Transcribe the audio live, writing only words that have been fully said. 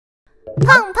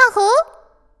胖胖虎。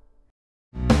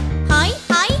嗨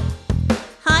嗨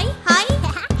嗨嗨，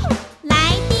来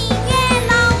订阅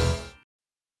喽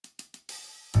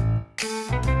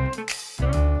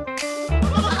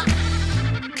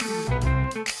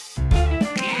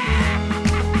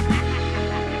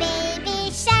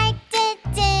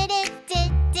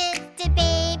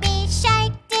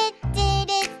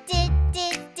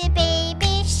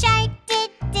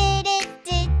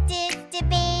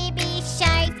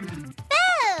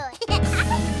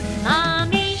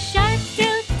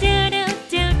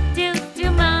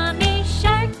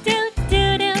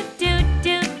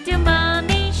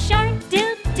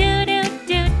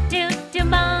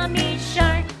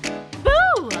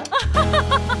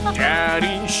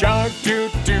！Daddy shark, do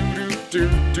do do do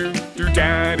do do.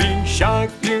 Daddy shark,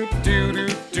 do do do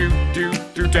do do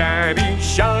do. Daddy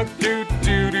shark, do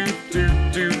do do do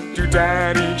do do.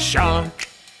 Daddy shark,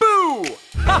 boo!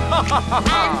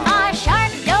 Grandma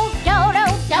shark, do do do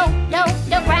do do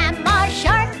do. Grandma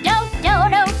shark, do do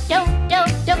do do do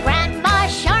do. Grandma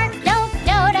shark, do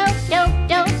do do do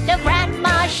do do.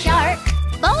 Grandma shark,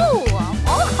 boo!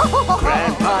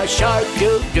 Grandpa shark,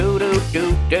 do do do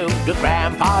do do do.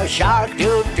 Grandpa shark,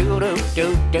 do do do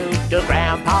do do do.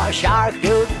 Grandpa shark,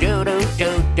 do do do do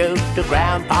do do.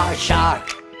 Grandpa shark,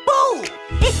 boo!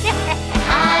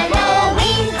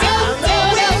 Halloween, do do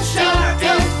do do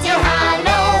do do.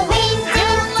 Halloween, do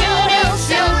do do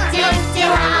do do do.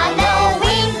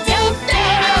 Halloween, do do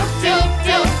do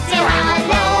do do.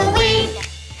 Halloween.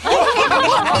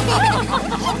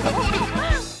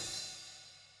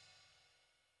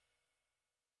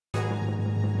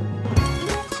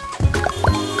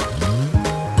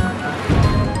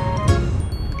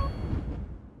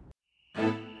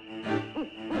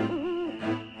 Baby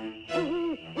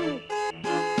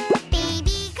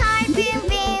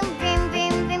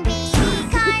car, vroom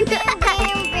vroom vroom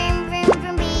vroom vroom. Baby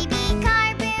car, vroom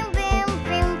vroom vroom vroom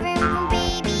vroom. Baby car,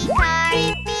 vroom vroom vroom vroom vroom. Baby car,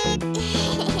 beep beep.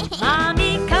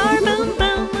 Mommy car, boom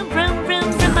boom, vroom vroom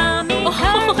vroom. Mommy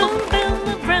car, boom boom,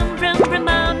 vroom vroom vroom.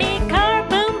 Mommy car,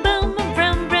 boom boom,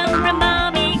 vroom vroom vroom.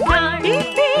 Mommy car, beep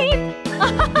beep.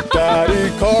 Daddy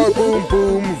car boom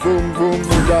boom vroom vroom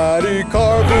vroom. Daddy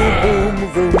car boom boom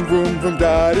vroom vroom vroom.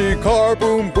 Daddy car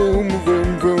boom boom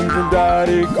vroom vroom vroom.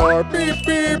 Daddy car beep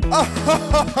beep.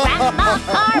 Grandma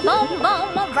car, boom boom,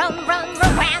 vroom vroom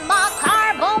vroom. Grandma car,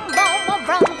 boom boom,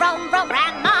 vroom vroom vroom.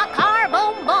 Grandma car,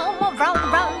 boom boom, vroom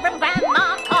vroom vroom. Grandma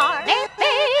car, beep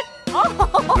beep.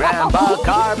 Grandpa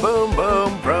car, boom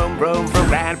boom, vroom vroom vroom.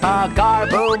 Grandpa car,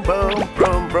 boom boom,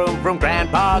 vroom vroom vroom.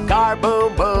 Grandpa car,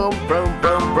 boom boom, vroom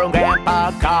vroom vroom.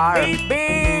 Grandpa car, beep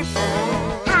beep.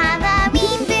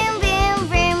 Halloween, boom boom,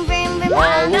 vroom vroom vroom.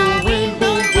 Halloween,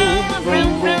 boom boom,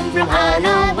 vroom vroom vroom.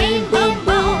 Halloween, boom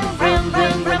boom, vroom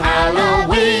vroom vroom.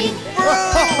 Halloween.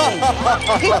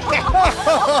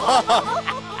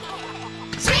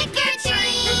 Trick or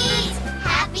treat!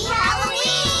 Happy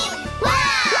Halloween!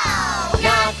 Wow!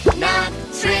 Knock, knock,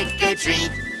 trick or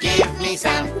treat. Give me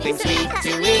something sweet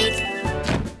to eat.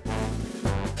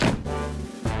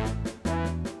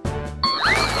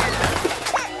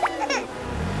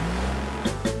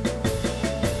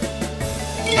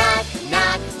 Knock,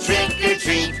 knock, trick or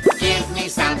treat. Give me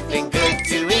something good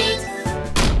to eat.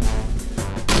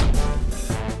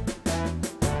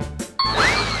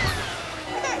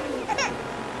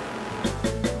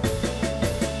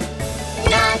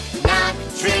 Knock, knock,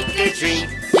 trick or treat.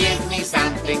 Give me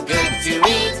something good to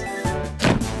eat.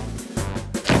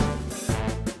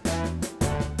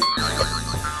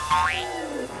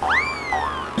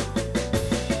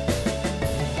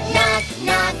 Knock,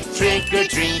 knock, trick or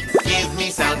treat. Give me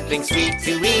something sweet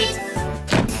to eat.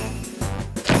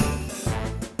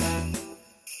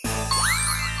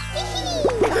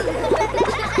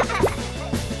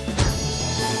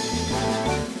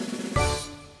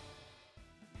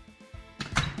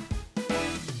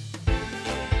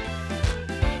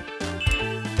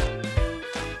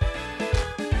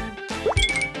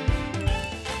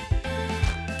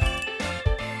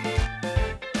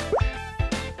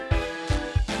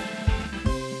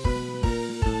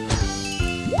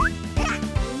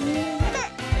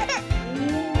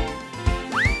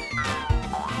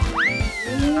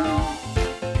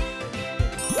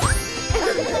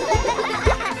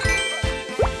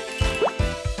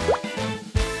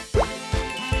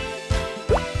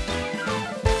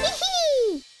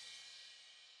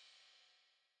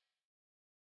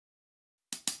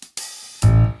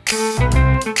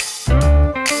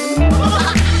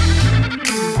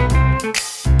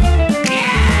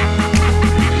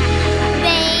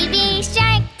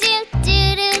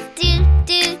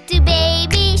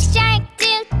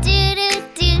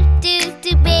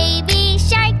 Baby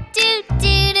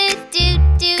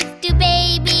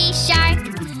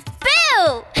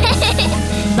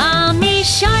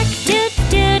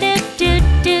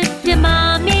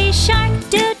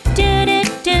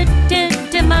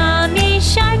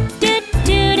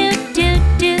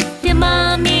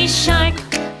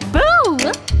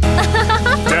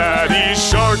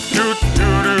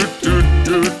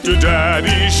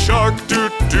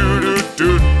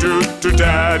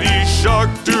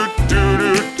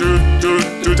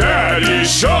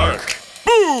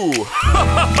Boo!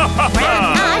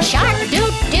 Grandma Shark, do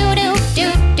do do do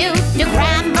do do.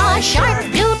 Grandma Shark,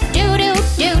 do do do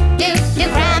do do do.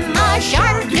 Grandma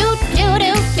Shark, do do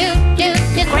do do do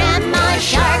do. Grandma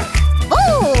Shark.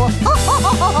 Ooh!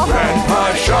 Grandpa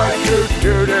Shark, do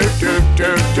do do do do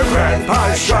do.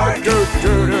 Grandpa Shark, do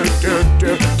do do do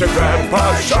do do. Grandpa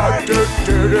Shark, do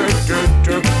do do do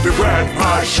do do.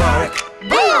 Grandpa Shark.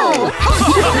 Boo!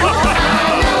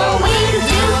 Halloween,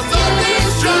 do do do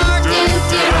do do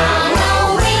do.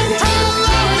 Halloween, do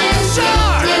do do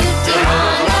do do.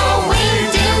 Halloween,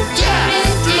 do do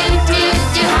do do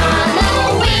do.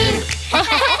 Halloween.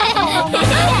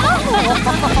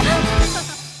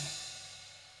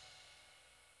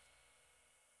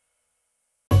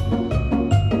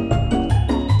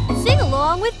 Sing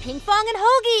along with Pinkfong and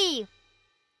Hogi.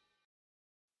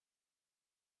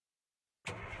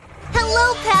 Hello,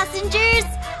 passengers!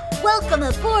 Welcome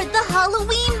aboard the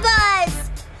Halloween bus!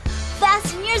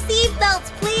 Fasten your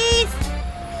seatbelts, please!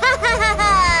 Ha ha ha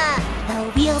ha! The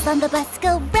wheels on the bus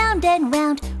go round and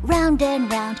round, round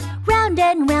and round, round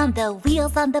and round. The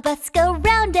wheels on the bus go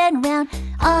round and round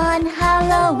on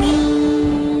Halloween.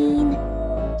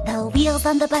 The wheels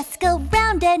on the bus go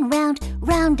round and round,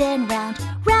 round and round,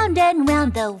 round and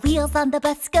round. The wheels on the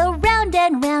bus go round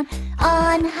and round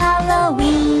on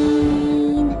Halloween.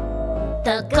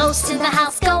 The ghosts in the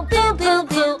house go boo boo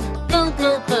boo, boo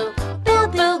boo boo, boo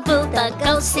boo boo. The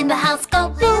ghosts in the house go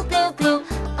boo boo boo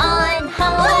on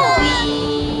Halloween.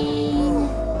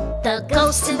 The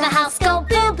ghosts in the house go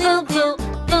boo boo boo,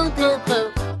 boo boo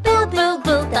boo, boo boo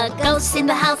boo. The ghosts in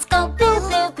the house go boo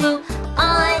boo boo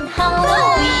on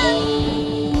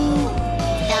Halloween.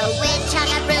 The witch on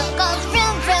a broom goes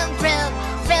vroom vroom vroom,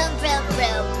 vroom vroom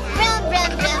vroom, vroom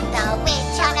vroom vroom. The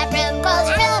witch on a broom goes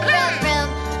vroom vroom vroom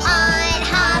on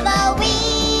Halloween.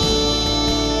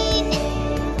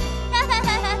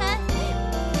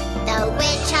 The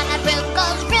witch on a broom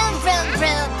goes vroom vroom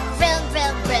vroom, vroom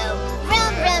vroom vroom,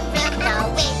 vroom vroom vroom. The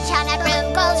witch on a broom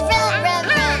goes vroom vroom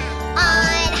vroom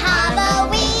on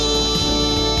Halloween.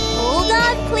 Hold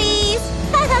on, please.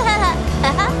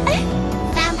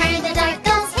 Vampire in the dark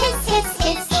goes hiss hiss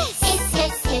hiss, hiss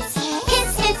hiss hiss,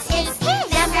 hiss hiss hiss.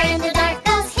 Vampire in the dark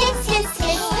goes hiss hiss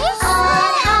hiss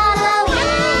on Halloween.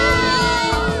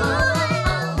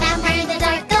 Vampire in the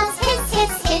dark goes hiss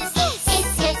hiss hiss,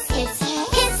 hiss hiss hiss,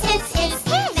 hiss hiss hiss.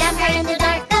 Vampire in the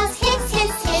dark goes hiss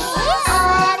hiss hiss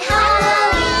on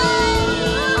Halloween.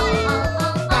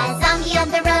 The zombie on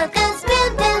the road goes boom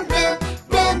boom boom,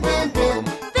 boom boom boom,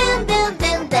 boom boom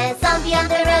boom. The zombie on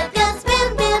the road goes boom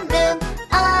boom boom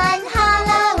on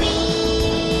Halloween.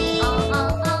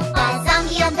 The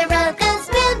zombie on the road goes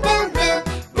boom boom boom,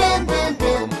 boom boom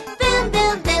boom, boom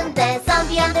boom boom. The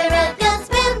zombie on the road goes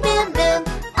boom boom boom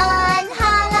on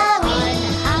Halloween.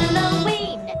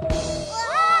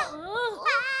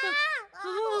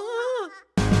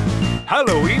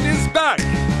 Halloween is back!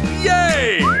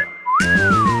 Yay!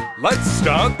 Let's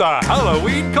start the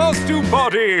Halloween costume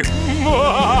party!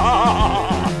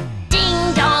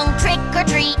 Ding dong, trick or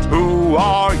treat. Who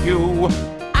are you?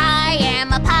 I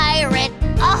am a pirate.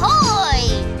 Ahoy!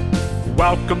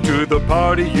 Welcome to the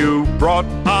party, you brought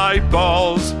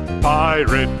eyeballs.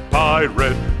 Pirate,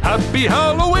 pirate, happy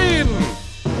Halloween!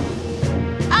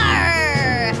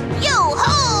 Arr! Yo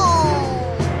ho!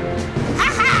 Ha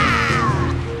ha!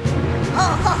 Ho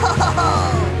ho ho ho ho!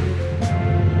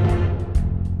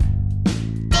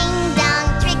 Ding dong,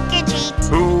 trick or treat.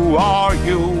 Who are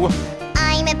you?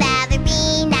 I'm a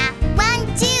ballerina.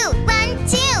 1, 2, 1,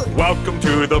 2. Welcome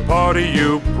to the party,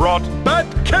 you brought that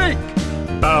cake.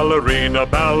 Ballerina,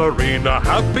 ballerina,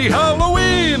 happy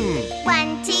Halloween!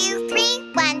 1, 2,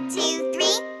 3, 1, 2,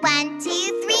 3, 1, 2,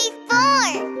 3,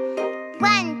 4.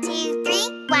 1, 2,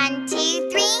 3, 1, 2,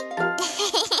 3.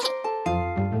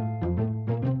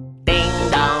 Ding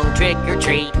dong, trick or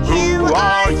treat. Who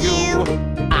are you?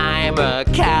 I'm a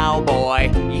cowboy.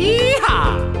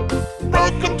 Yeehaw!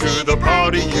 Welcome to the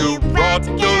party, you brought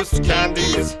ghost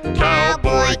candies.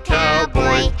 Cowboy,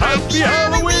 cowboy, happy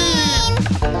Halloween!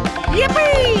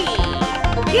 Yippee!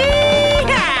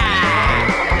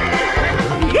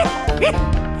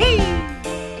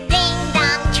 Ding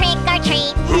dong, trick or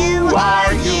treat. Who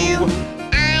are you?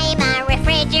 I'm a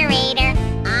refrigerator.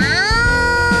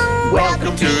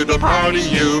 Welcome to the party,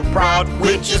 you brought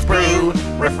witch's brew.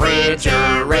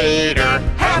 Refrigerator,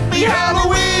 happy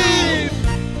Halloween!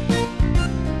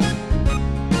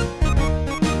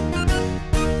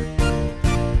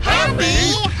 Happy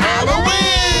Halloween!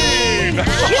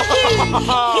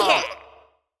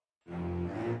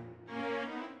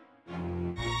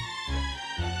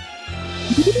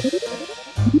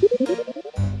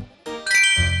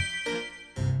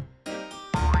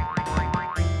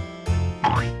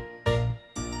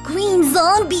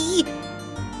 zombie.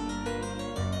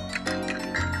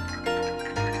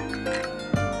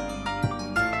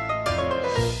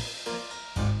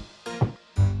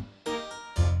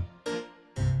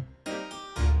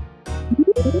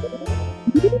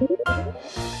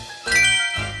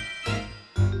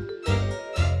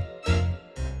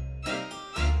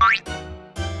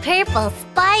 Purple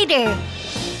spider.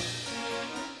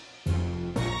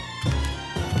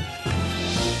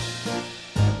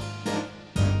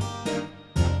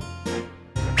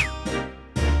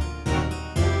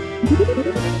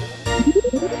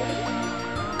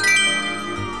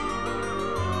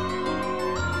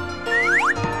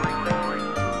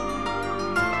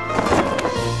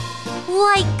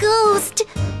 White ghost.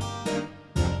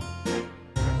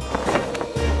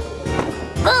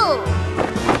 Go.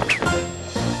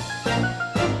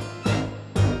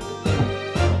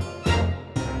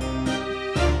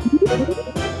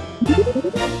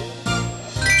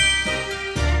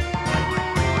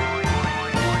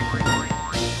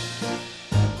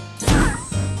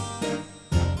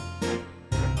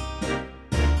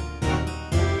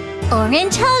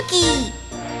 Orange Hogi.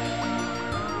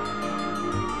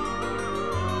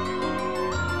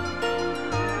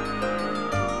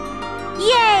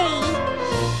 Yay!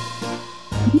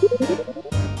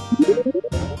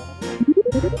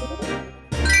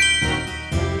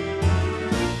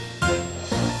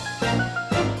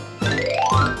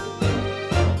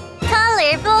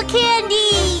 Colorful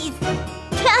candies!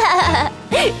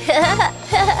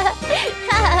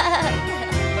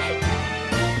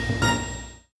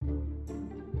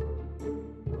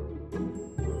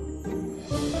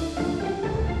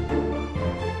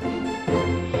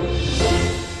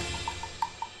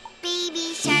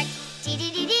 Baby shark,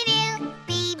 doo-doo-doo-doo-doo.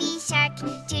 Baby shark,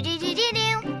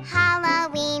 doo-doo-doo-doo-doo.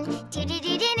 Halloween,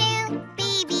 doo-doo-doo-doo-doo.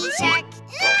 Baby shark.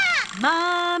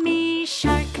 Mommy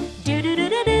shark,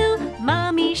 do-do-do-do-do.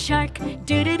 Mommy shark,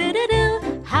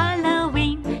 do-do-do-do-do.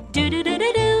 Halloween,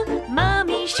 do-do-do-do-do.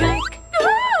 Mommy shark.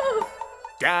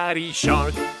 Daddy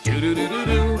shark,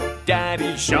 doo-doo-doo-doo-doo.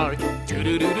 Daddy shark,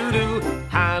 doo-doo-doo-doo-doo.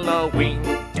 Halloween,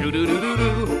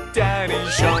 doo-doo-doo-doo-doo. Daddy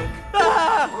shark.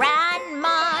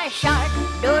 Grandma shark,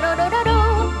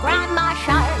 doo-doo-doo-doo-doo. Grandma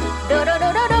shark,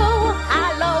 doo-doo-doo-doo-doo.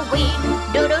 Halloween,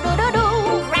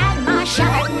 doo-doo-doo-doo-doo. Grandma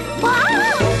shark.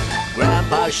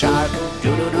 Grandpa shark,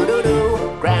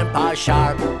 doo-doo-doo-doo-doo. Grandpa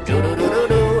shark,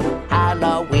 doo-doo-doo-doo-doo.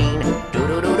 Halloween,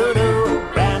 doo-doo-doo-doo-doo.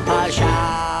 Grandpa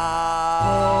shark.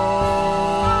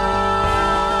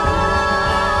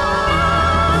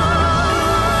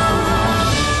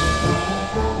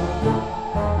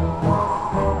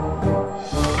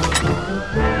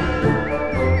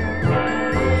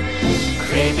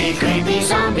 Creepy, creepy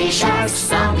zombie sharks,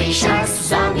 zombie sharks,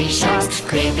 zombie sharks.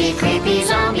 Creepy, creepy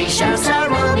zombie sharks are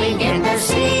roaming in the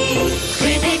sea.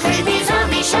 Creepy, creepy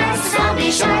zombie sharks,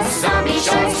 zombie sharks, zombie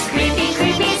sharks. Creepy,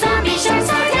 creepy zombie sharks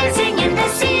are dancing in the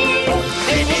sea.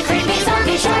 Creepy, creepy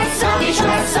zombie sharks, zombie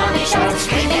sharks, zombie sharks.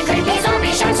 Creepy, creepy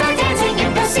zombie sharks are dancing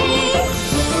in the sea.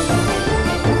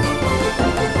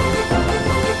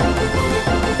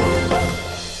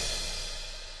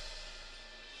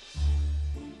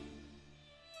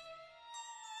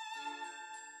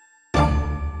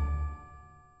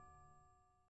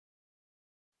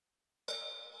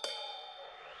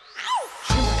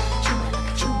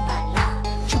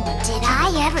 Did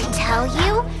I ever tell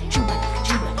you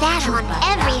that on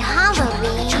every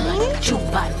Halloween,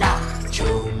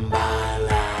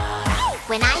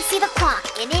 when I see the clock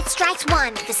and it strikes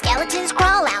 1, the skeletons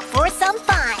crawl out for some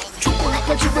fun.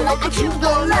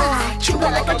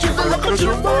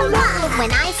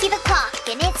 When I see the clock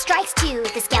and it strikes 2,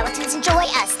 the skeletons enjoy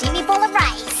a steamy bowl of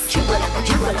rice.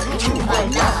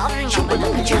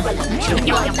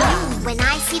 When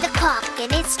I see the clock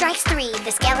and it strikes 3,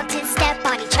 the skeletons step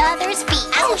on each other's feet.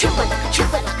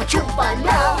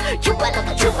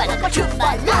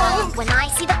 When I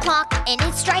see the clock and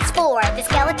it strikes 4, the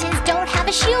skeletons don't have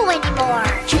a shoe anymore.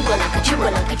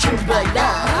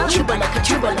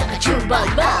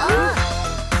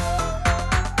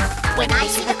 When I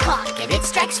see the clock and it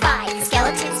strikes 5, the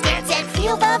skeletons dance and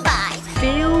feel the vibe.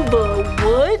 Feel the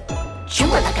what?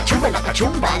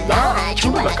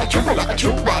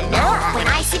 When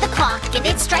I see the clock and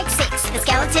it strikes 6, the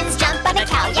skeletons jump on a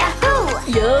cow. Yahoo!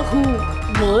 Yahoo!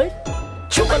 What?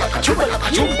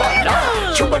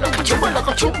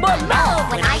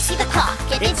 When I see the clock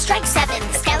and it strikes 7,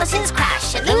 the skeletons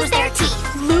crash and lose their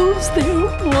teeth. Lose their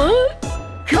what?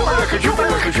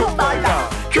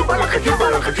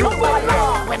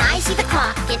 When I see the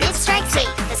clock and it strikes 8,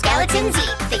 the skeletons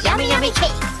eat the yummy yummy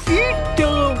cake. Eat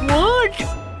the what?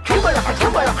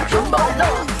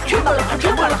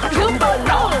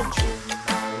 When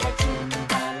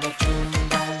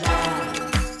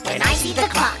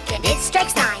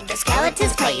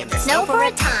skeletons play in the snow for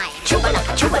a time. Chumbala,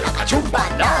 chumbala,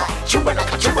 chumbala. Chumbala,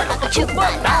 chumbala,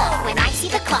 chumbala. When I see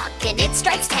the clock and it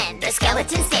strikes 10, the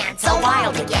skeletons dance all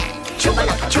wild again.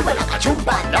 Chumbala, chumbala,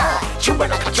 chumbala.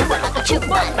 Chumbala, chumbala,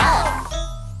 chumbala.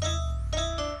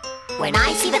 When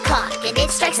I see the clock and it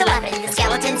strikes 11, the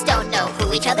skeletons don't know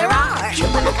who each other are.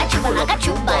 Chumbala, chumbala,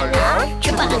 chumbala.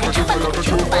 Chumbala, chumbala,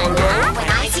 chumbala. When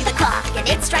I see the clock and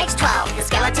it strikes 12, the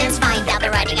skeletons find out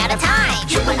they're running out of time.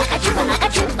 Chumbala, chumbala,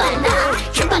 chumbala.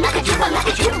 Chumbala, chumbala,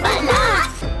 chumbala.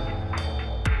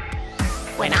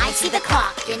 When I see the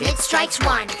clock and it strikes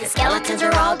 1, the skeletons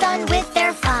are all done with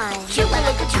their fun.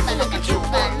 Chumbala, chumbala,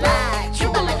 chumbala.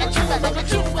 Chumbala, chumbala,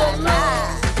 chumbala.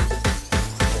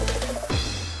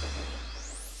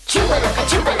 Chumbala,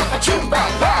 chumbala,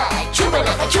 chumbala.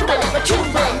 Chumbala, chumbala,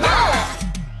 chumbala.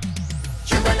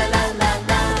 Chumbala la la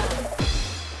la.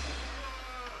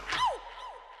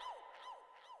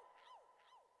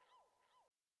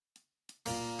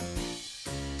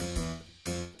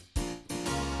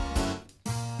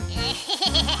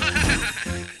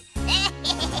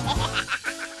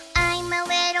 I'm a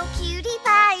little cutie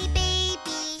pie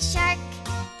baby shark.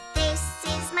 This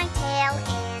is my tail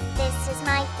and this is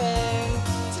my fin.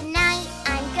 Tonight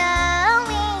I'm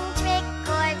going trick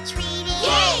or treating.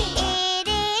 Yay! It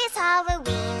is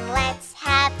Halloween, let's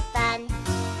have fun.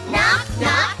 Knock,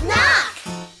 knock, knock.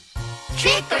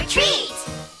 Trick or treat.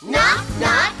 Knock,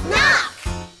 knock, knock.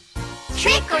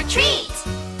 Trick or treat.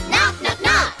 Knock, knock,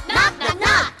 knock. Knock, knock,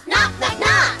 knock. Knock, knock,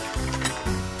 knock.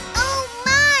 Oh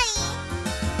my!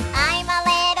 I'm a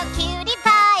little cutie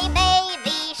pie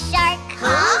baby shark.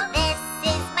 Huh? This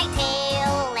is my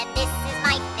tail and this is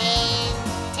my fin.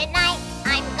 Tonight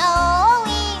I'm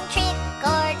going trick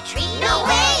or treating. No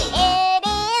way! It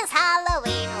is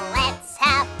Halloween, let's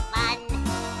have fun.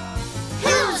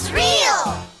 Who's real?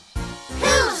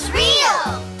 Who's real?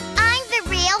 I'm the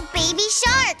real baby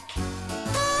shark.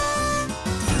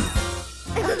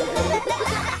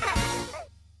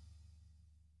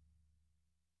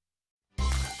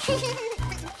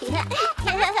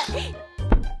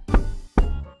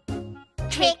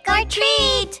 Trick or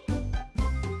treat.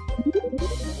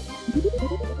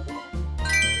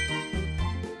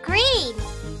 Green.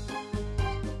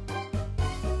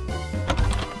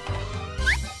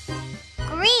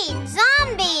 Green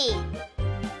zombie.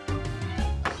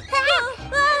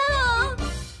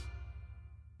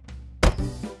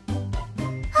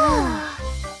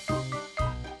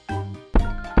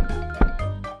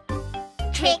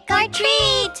 Trick or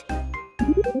treat.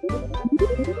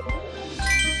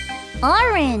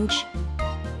 Orange.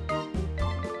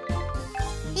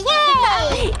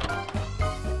 Yay!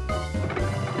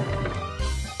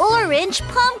 Orange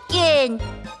pumpkin.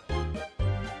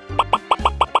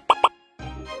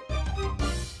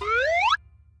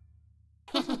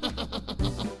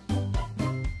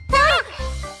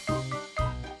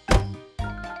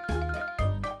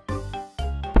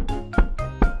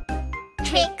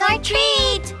 Trick or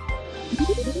treat.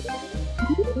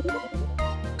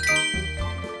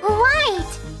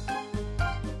 White.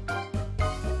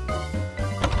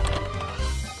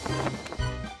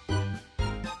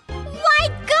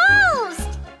 White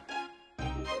ghost.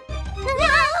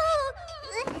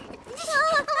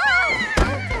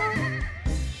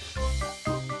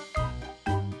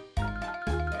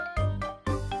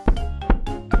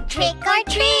 Trick or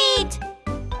treat.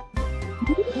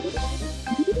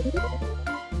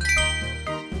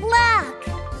 Black.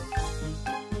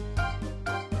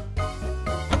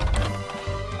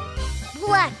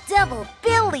 Black Devil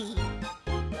Billy.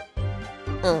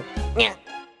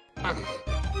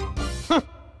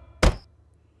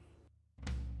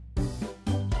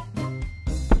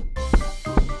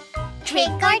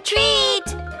 Trick or treat.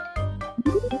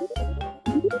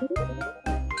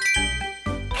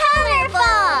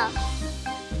 Colorful.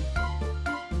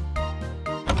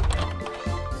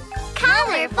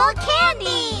 Colorful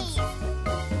candies.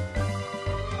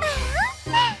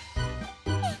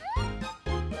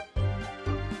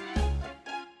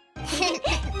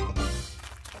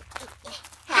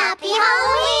 Happy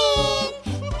Halloween.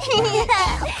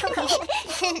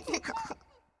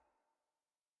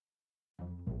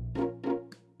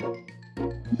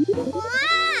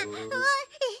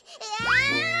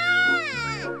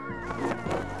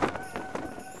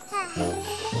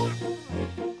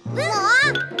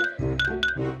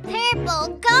 Purple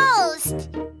ghost.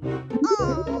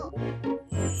 Oh.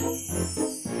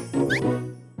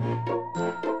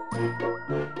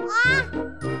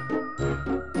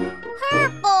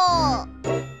 Purple.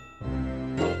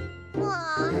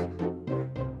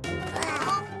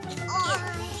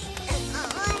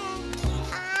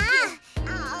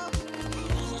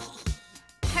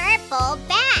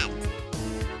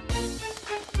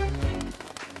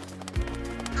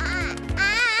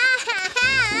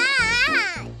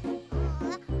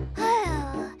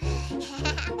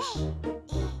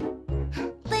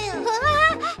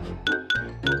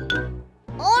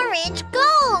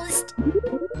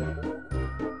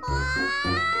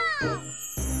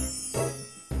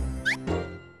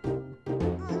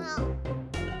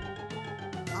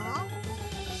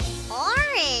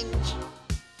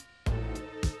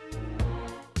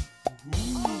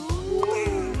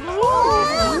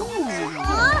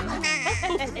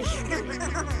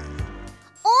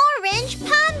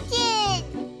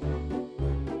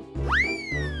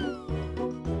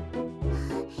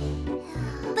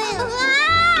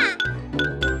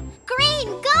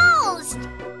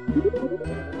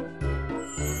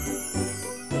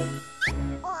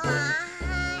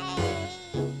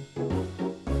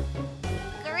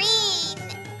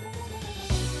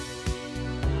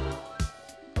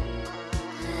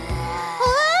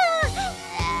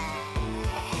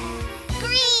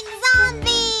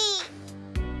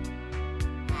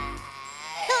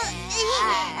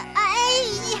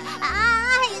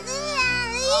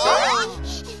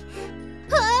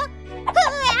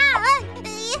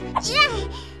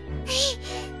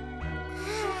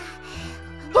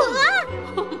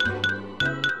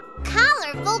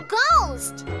 Colorful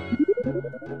ghost!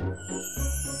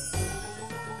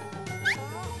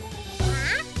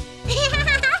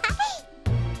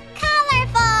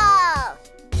 Colorful!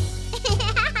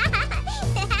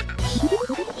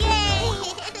 Yay!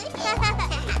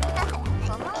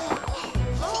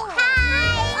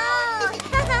 Hi!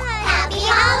 Happy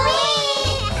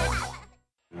Halloween!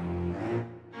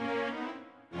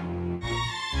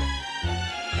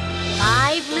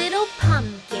 5 little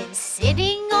pumpkins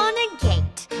sitting on a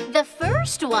gate. The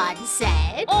first one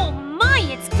said, "Oh my,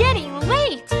 it's getting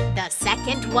late." The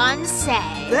second one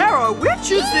said, There are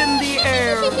witches in the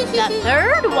air. The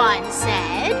third one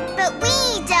said, But we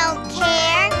don't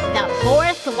care. the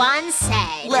fourth one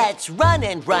said, Let's run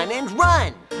and run and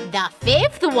run. the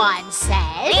fifth one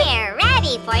said, We're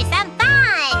ready for some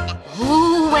fun.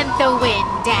 "Ooh," went the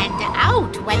wind and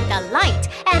out went the light,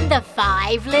 and the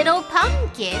 5 little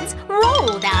pumpkins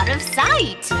rolled out of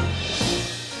sight.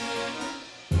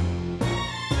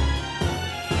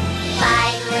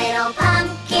 5 little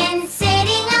pumpkins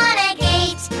sitting on a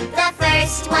gate. The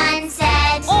first one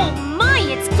said, "Oh my,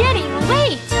 it's getting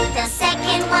late." The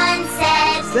second one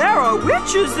said, There are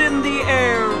witches in the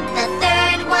air. the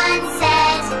third one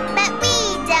said, but we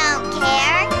don't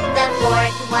care. The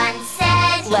fourth one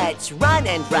said, Let's run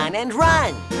and run and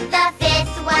run. the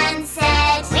fifth one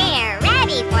said, we're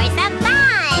ready for some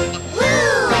fun.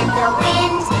 Woo! Went the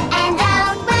wind and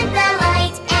out went the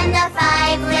light, and the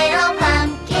 5 little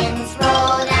pumpkins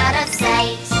rolled out of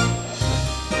sight.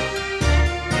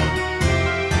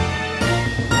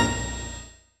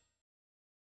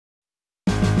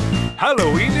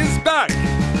 Halloween is back!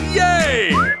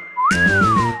 Yay!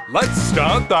 Let's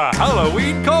start the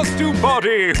Halloween costume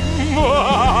party!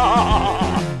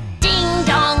 Ding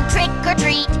dong, trick or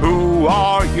treat. Who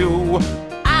are you?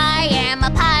 I am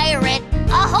a pirate.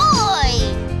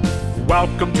 Ahoy!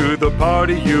 Welcome to the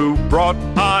party, you brought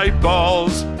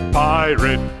eyeballs.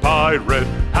 Pirate, pirate,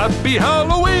 happy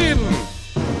Halloween!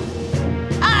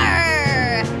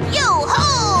 Arr! Yo-ho!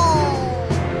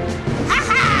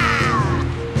 Ha-ha!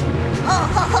 Ho,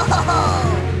 ho, ho, ho, ho!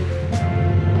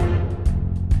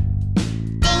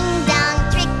 Ding dong,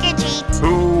 trick or treat.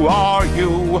 Who are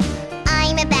you?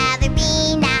 I'm a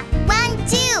ballerina. 1,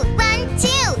 2, 1,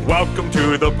 2. Welcome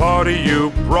to the party,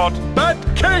 you brought that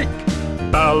cake.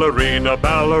 Ballerina,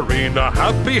 ballerina,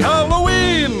 happy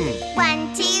Halloween!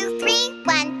 1, 2, 3,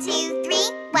 1, 2,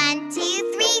 3, 1,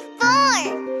 2, 3, 4.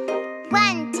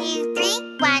 1, 2,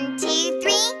 3, 1, 2,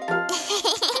 3.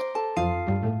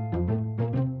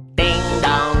 Ding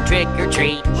dong, trick or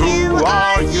treat. Who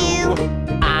are you?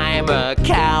 I'm a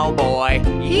cowboy.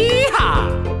 Yeehaw!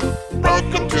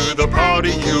 Welcome to the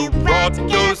party, you brought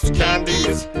ghost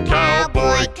candies.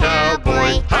 Cowboy,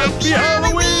 cowboy, happy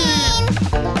Halloween!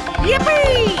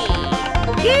 Yippee!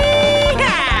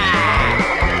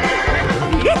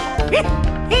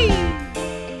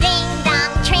 Ding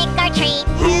dong, trick or treat.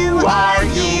 Who are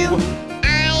you?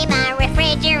 I'm a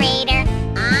refrigerator.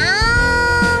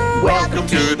 Oh. Welcome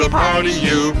to the party,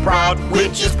 you brought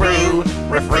witch's brew.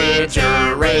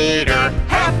 Refrigerator,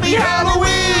 happy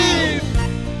Halloween!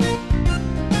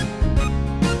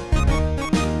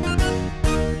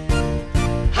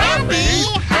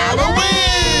 Happy Halloween!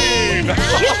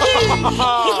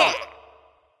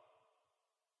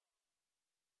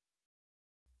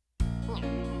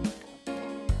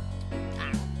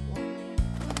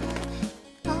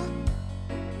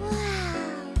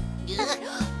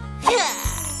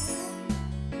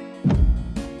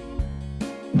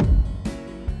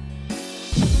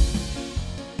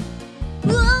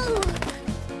 Whoa.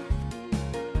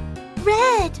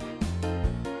 Red.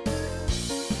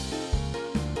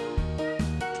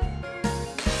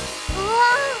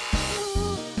 Whoa.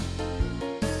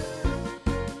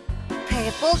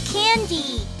 Purple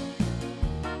candy.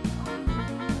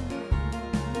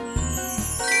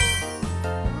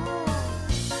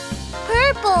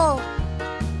 Purple.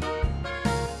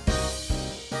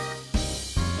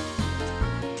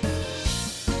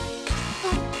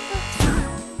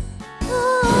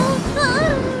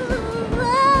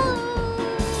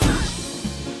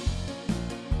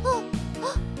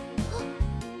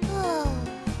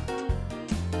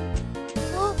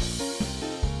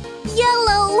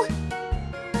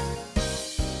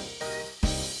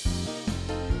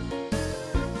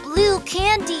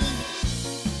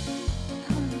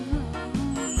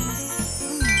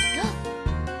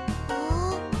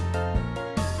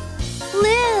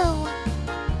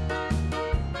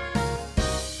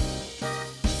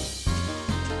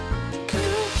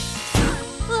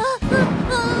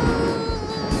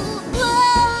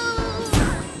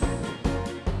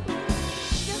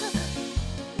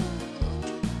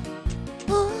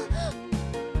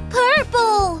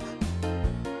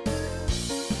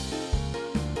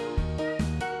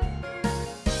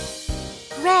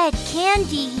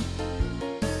 candy.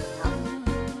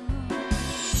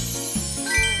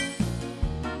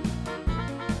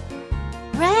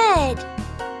 Red.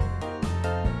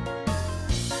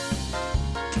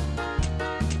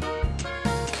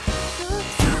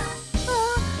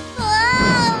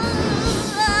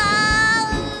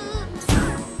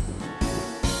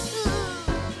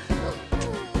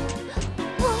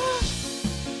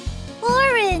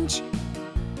 Orange.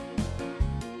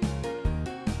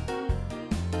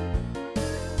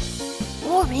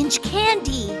 Orange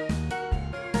candy.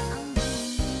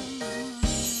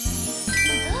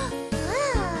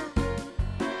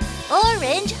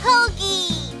 Orange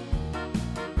Hogi.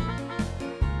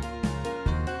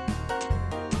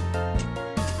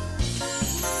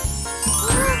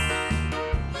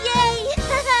 Yay!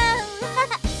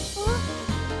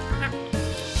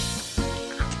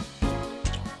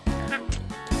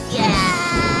 Yeah!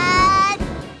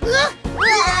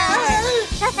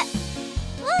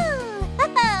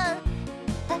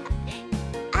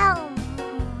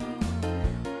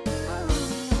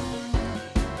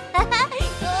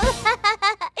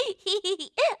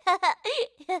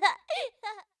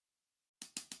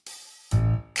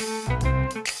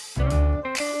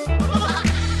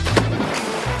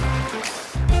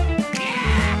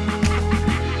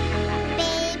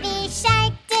 Baby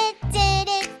shark, do do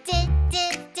do do do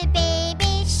do.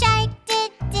 Baby shark, do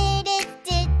do do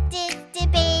do do do.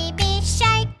 Baby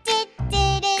shark, do do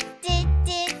do do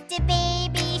do do.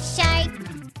 Baby shark.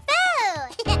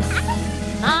 Boo!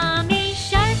 Mommy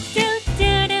shark, do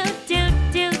do do do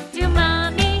do do.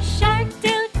 Mommy shark,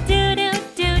 do do do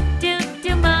do do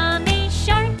do. Mommy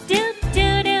shark, do do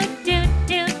do do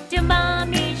do do.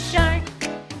 Mommy shark.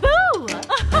 Boo!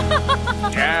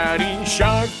 Daddy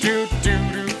shark, do do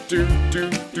do do do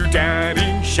do.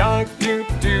 Daddy shark, do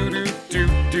do do do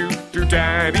do do.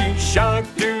 Daddy shark,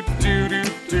 do do do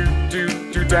do do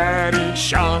do. Daddy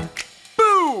shark.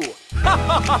 Boo!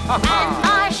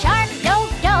 Grandma shark, do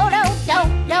do do do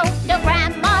do do.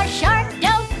 Grandma shark,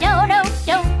 do do do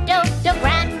do do do.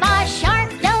 Grandma shark,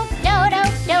 do do do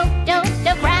do do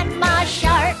do. Grandma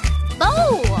shark.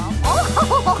 Boo!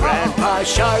 Grandpa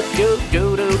shark, do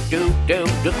do do do do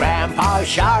do. Grandpa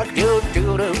shark, do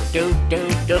do do do do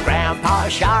do. Grandpa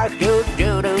shark, do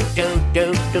do do do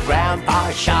do do.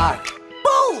 Grandpa shark.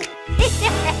 Boo!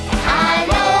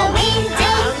 Halloween,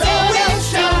 do do do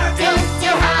do do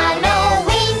do.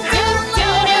 Halloween, do do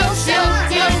do do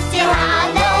do do.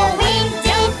 Halloween,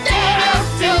 do do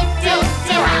do do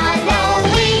do.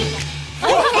 Halloween.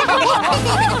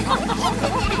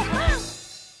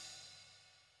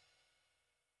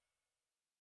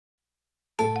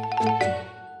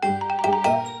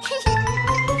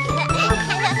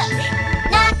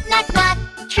 Knock, knock, knock,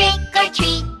 trick or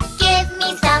treat. Give me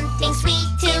something sweet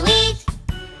to eat.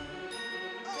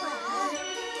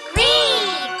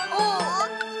 Green.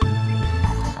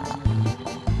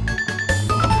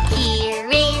 Here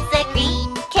is a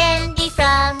green candy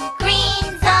from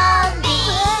Green Zombie.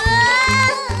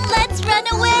 Let's run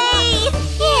away.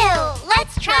 Phew,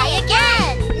 let's try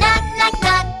again. Knock, knock,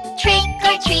 knock, trick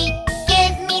or treat.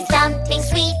 Give me something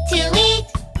sweet to eat.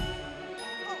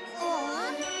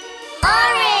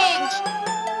 Orange!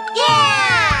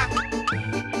 Yeah!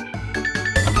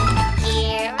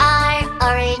 Here are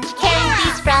orange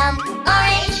candies from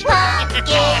Orange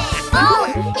Pumpkin. Oh,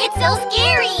 it's so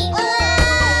scary!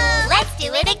 Let's do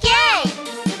it again!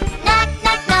 Knock,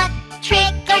 knock, knock,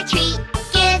 trick or treat.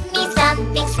 Give me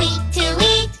something sweet to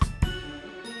eat.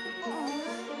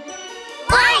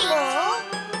 White!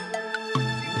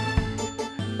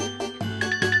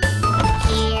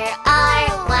 Here are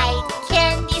white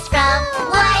candies from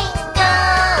White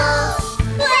Ghost.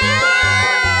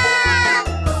 Ah!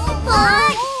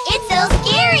 What? It's so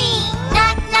scary.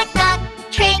 Knock, knock, knock,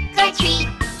 trick or treat.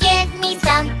 Give me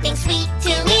something sweet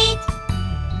to eat.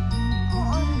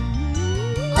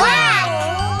 Black.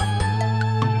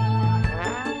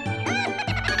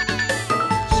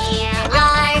 Here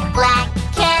are black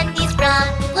candies from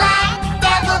Black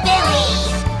Devil Billy.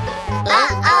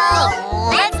 Uh-oh.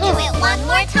 Let's do it one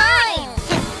more time.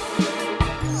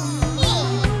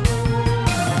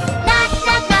 Knock,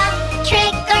 knock, knock,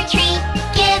 trick or treat.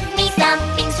 Give me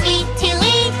something sweet to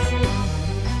eat.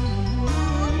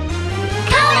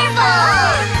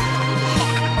 Colorful!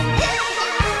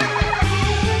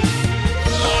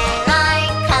 Here are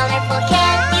colorful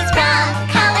candies from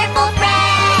Colorful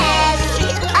Friends.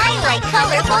 I like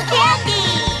colorful candy.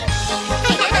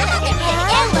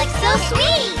 It looks so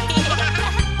sweet.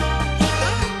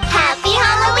 Happy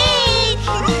Halloween!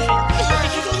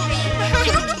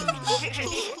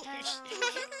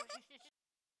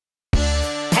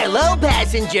 Hello,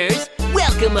 passengers.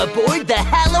 Welcome Welcome aboard the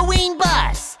Halloween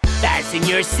bus. Fasten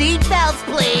your seatbelts,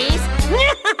 please.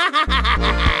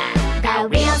 The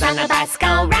wheels on the bus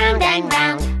go round and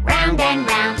round, round and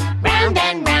round, round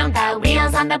and round. The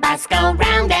wheels on the bus go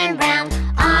round and round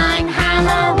on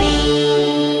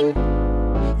Halloween.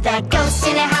 The ghosts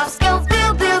in the house go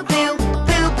boo boo boo,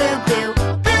 boo boo boo,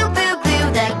 boo boo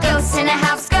boo. The ghosts in the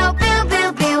house go boo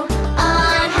boo boo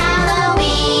on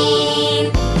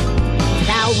Halloween.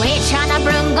 The witch on a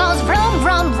broom goes vroom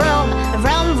vroom vroom,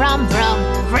 vroom vroom vroom,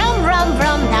 vroom vroom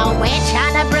vroom. The witch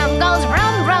on a broom goes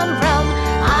vroom vroom vroom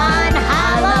on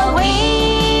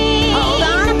Halloween. Hold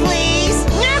on, please.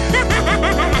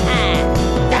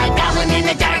 The goblin in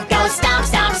the dark goes stomp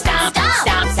stomp stomp,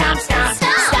 stomp stomp stomp, stomp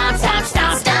stomp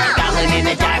stomp. The goblin in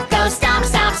the dark goes stomp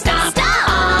stomp stomp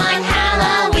on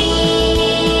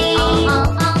Halloween.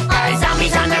 The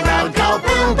zombies on the road go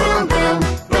boom boom boom,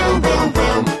 boom boom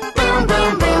boom, boom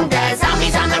boom boom. The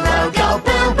zombies on the road go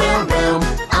boom boom boom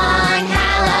on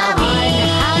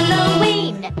Halloween.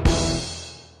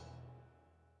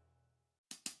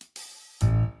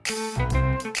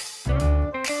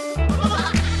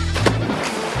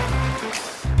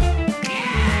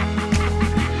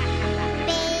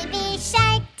 Baby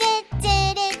shark,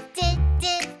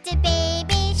 do-do-do-do-do-do.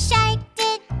 Baby shark,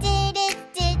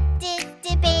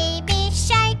 do-do-do-do-do. Baby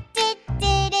shark,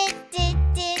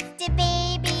 do-do-do-do-do.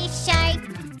 Baby shark.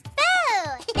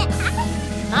 Boo!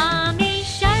 Mommy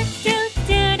shark do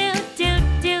do do do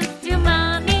do do.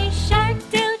 Mommy shark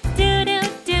do do do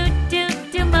do do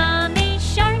do. Mommy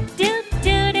shark do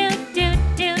do do do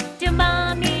do do.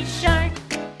 Mommy shark.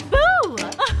 Boo!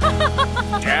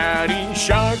 Daddy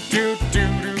shark do do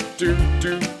do do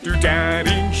do do.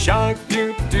 Daddy shark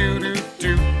do do do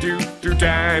do do do.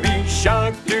 Daddy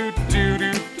shark do do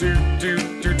do do do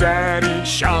do. Daddy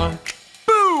shark.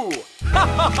 Boo!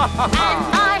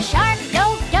 Grandma shark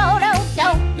do do do do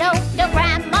do do.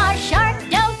 Grandma shark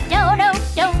do do do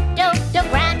do do do.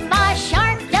 Grandma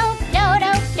shark do do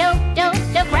do do do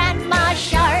do. Grandma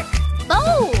shark.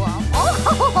 Boo!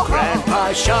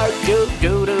 Grandpa Shark do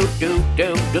do do do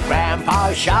do do.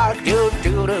 Grandpa Shark do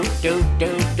do do do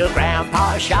do do.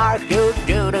 Grandpa Shark do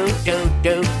do do do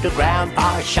do do.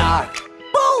 Grandpa Shark.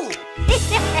 Boo!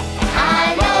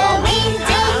 Halloween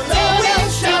do do do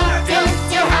do do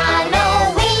do.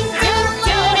 Halloween do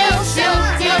do do do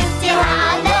do do.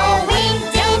 Halloween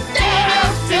do do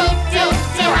do do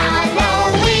do.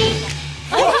 Halloween.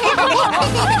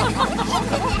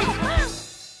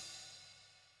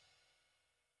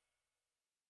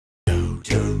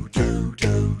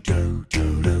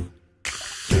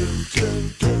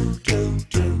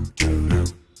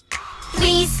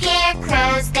 Three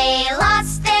scarecrows, they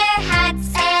lost their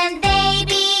hats and they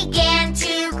began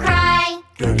to cry.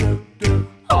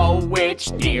 Oh,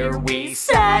 witch dear, we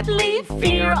sadly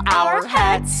fear our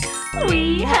hats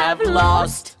we have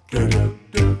lost.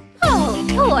 Oh,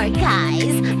 poor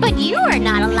guys. But you are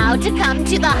not allowed to come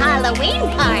to the Halloween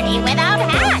party without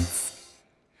hats.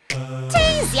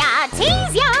 Tease ya,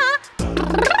 tease ya.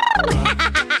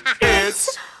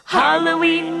 It's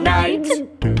Halloween night.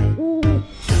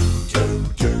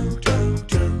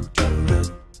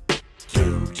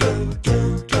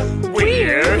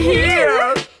 We're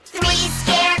here. Three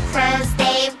scarecrows,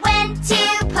 they went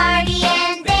to party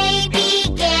and they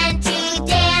began to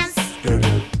dance.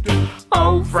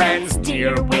 Oh, friends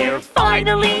dear, we're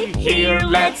finally here.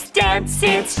 Let's dance,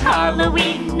 it's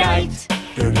Halloween night.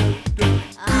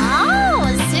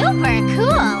 Oh, super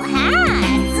cool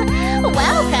hats.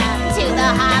 Welcome to the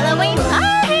Halloween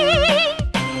party.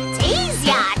 Tease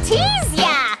ya, tease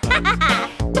ya.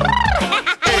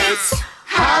 It's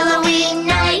Halloween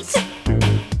night.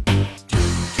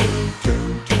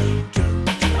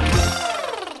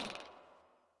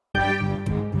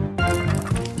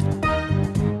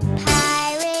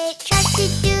 Pirate shark,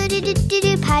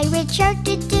 do-do-do-do-do-do. Pirate shark,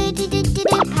 do-do-do-do-do-do.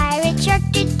 Pirate shark,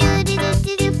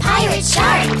 do-do-do-do-do-do. Pirate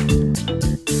shark.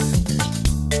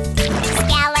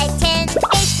 Skeleton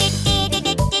fish,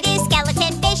 do-do-do-do-do-do.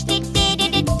 Skeleton fish,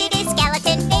 do-do-do-do-do-do.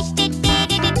 Skeleton fish,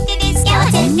 do-do-do-do-do-do.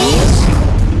 Skeleton fish.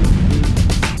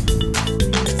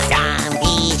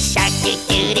 Zombie Shark do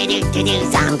do do do do do.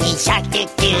 Zombie Shark do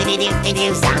do do do do do.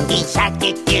 Zombie Shark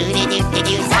do do do do do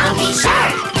do. Zombie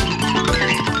Shark.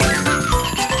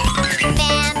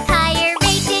 Vampire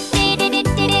raid,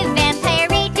 do-do-do-do-do-do. Vampire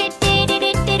raid,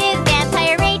 do-do-do-do-do-do.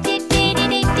 Vampire raid,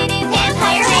 do-do-do-do-do-do.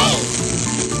 Vampire raid.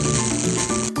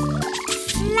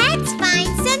 Let's find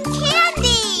some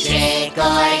candy. Trick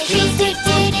or treat,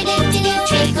 do-do-do-do-do-do.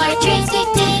 Trick or treat,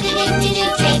 do-do-do-do-do-do.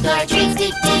 Trick or treat,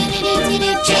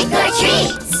 do-do-do-do-do. Trick or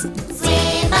treats.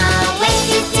 Swim away,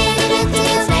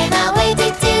 do-do-do-do-do. Swim away,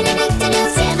 do-do-do-do-do.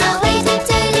 Swim away,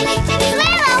 do-do-do-do-do.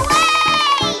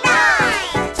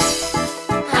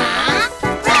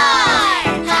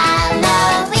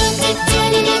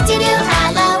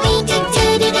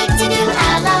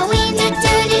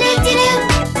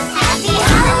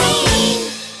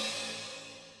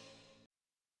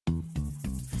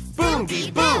 Boom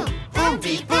dee boom, boom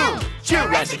dee boom,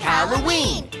 Jurassic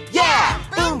Halloween. Yeah!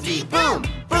 Boom dee boom,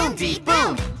 boom dee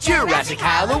boom, Jurassic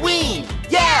Halloween.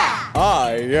 Yeah!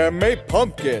 I am a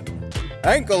pumpkin.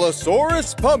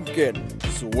 Ankylosaurus pumpkin.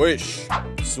 Swish,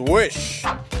 swish.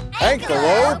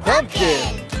 Ankylo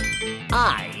pumpkin.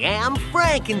 I am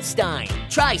Frankenstein.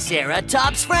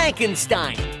 Triceratops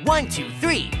Frankenstein. 1, 2,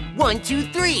 3. 1, 2,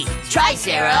 3.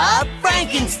 Triceratops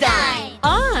Frankenstein.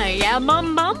 I am a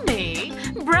mummy.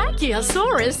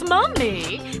 Brachiosaurus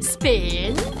mummy.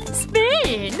 Spin,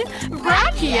 spin.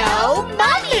 Brachio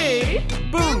mummy.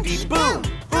 Boom dee boom,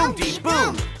 boom dee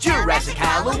boom, Jurassic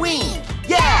Halloween.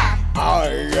 Yeah! I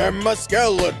am a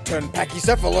skeleton.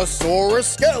 Pachycephalosaurus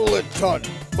skeleton.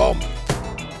 Bump,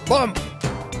 bump.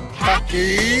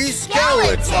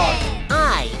 Pachyskeleton.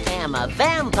 I am a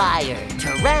vampire.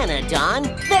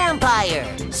 Pteranodon vampire.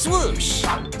 Swoosh,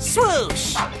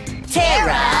 swoosh.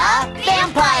 Terra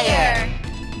vampire.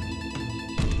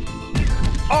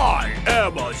 I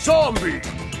am a zombie.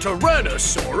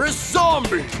 Tyrannosaurus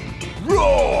zombie.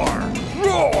 Roar,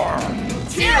 roar.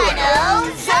 Tyranno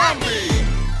zombie.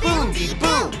 Boom dee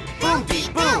boom, boom dee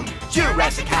boom,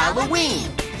 Jurassic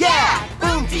Halloween. Yeah!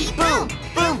 Boom dee boom,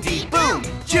 boom dee boom,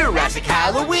 Jurassic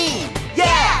Halloween.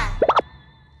 Yeah!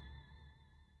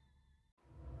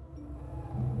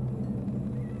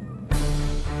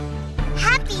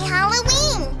 Happy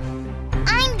Halloween!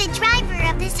 I'm the driver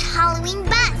of this Halloween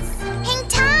bus. Hang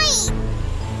tight!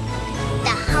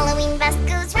 The Halloween bus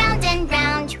goes round and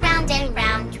round, round and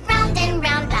round, round and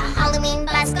round. The Halloween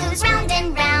bus goes round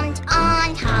and round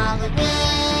on Halloween.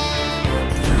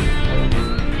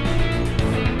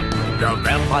 The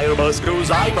vampire bus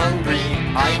goes, I'm hungry,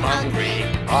 I'm hungry,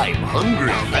 I'm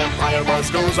hungry. The vampire bus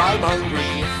goes, I'm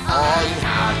hungry on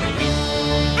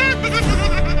Halloween.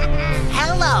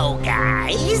 Hello,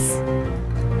 guys.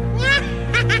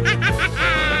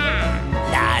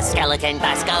 The skeleton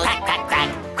bus goes crack, crack,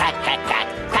 crack, crack, crack, crack,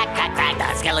 crack, crack, crack.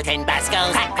 The skeleton bus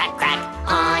goes crack, crack, crack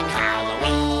on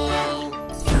Halloween.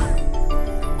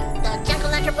 The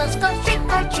jack-o'-lantern bus goes trick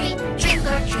or treat, trick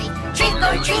or treat, trick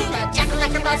or treat. The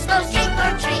jack-o'-lantern bus goes trick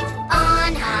or treat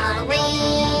on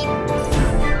Halloween.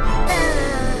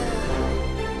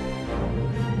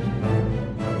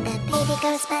 The baby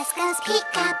ghost bus goes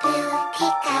peekaboo,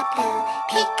 peekaboo,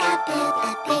 peekaboo.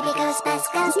 The baby ghost bus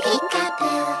goes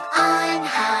peekaboo on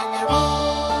Halloween.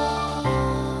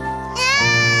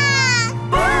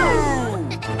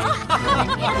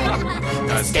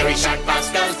 The scary shark bus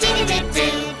goes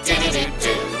dee-dee-doo-doo,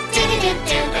 dee-dee-doo-doo,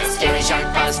 dee-dee-doo-doo. The scary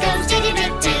shark bus goes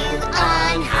dee-dee-doo-doo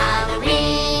On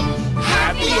Halloween.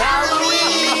 Happy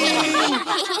Halloween!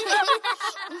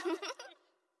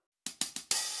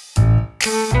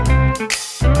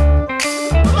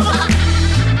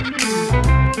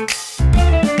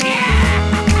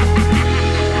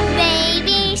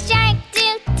 Baby shark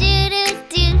do do do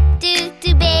do do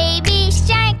do. Baby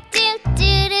shark do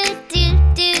do do do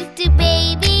do do.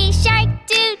 Baby shark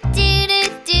do do do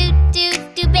do do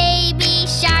do. Baby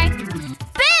shark.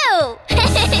 Boo!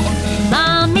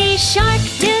 Mommy shark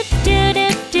do do do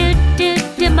do do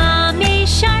do. Mommy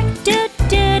shark do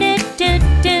do do do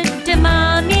do do.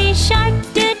 Mommy shark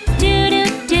do do do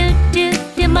do do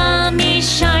do. Mommy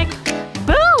shark.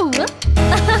 Boo!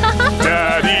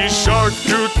 Daddy shark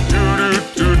doo doo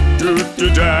doo doo doo.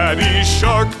 Daddy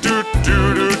shark doo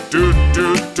doo doo doo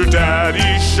doo doo.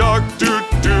 Daddy shark doo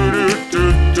doo doo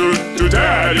doo doo doo.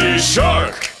 Daddy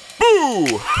shark.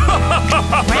 Boo!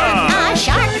 Grandma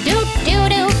shark do do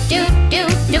do do do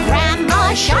do.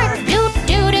 Grandma shark do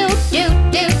do do do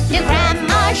do do.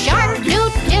 Grandma shark do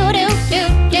do do do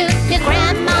do do.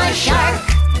 Grandma shark.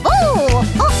 Ooh!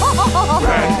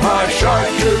 Grandpa shark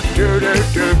doo doo doo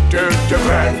doo doo doo.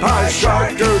 Grandpa shark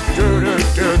doo doo doo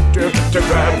doo doo doo.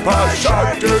 Grandpa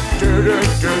shark doo doo doo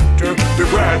doo doo doo.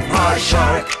 Grandpa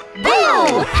shark.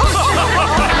 Boo!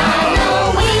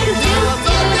 Halloween do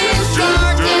do do do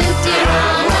do do.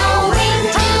 Halloween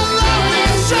do do do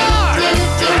do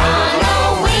do.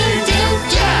 Halloween do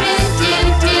do do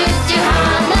do do.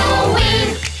 Halloween.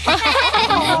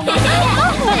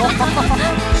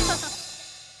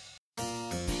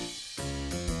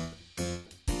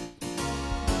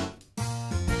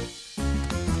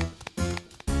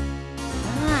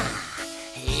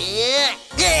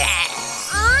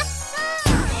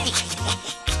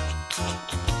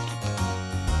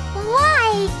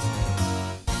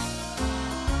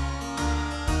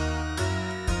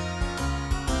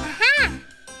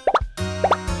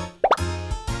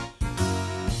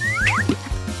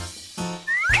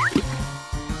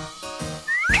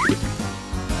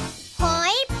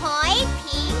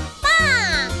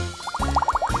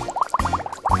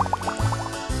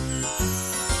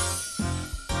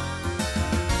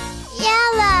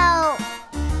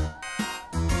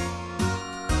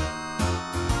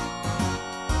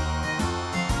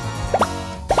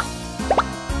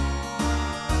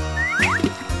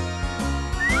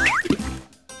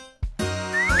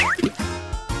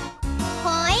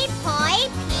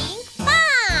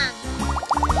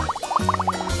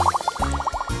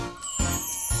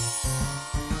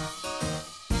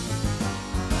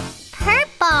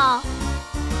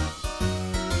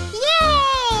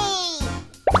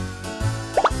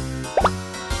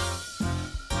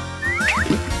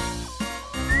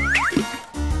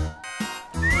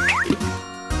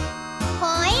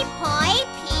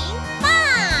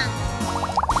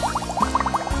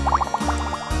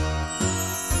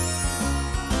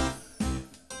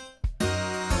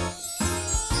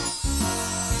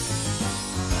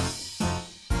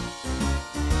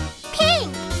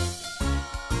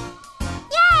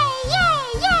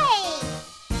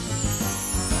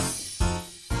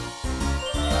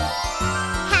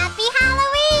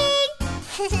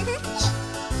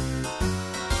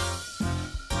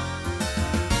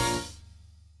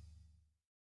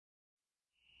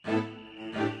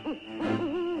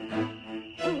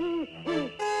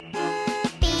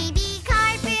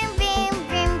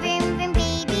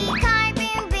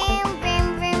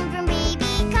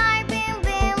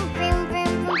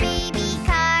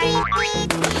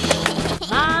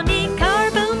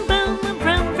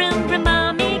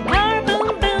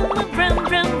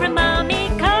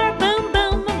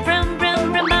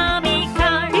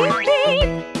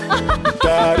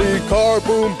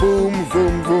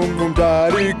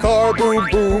 Daddy car boom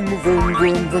boom boom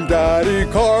boom boom. Daddy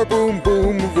car boom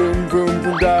boom boom boom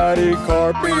boom. Daddy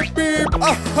car beep beep.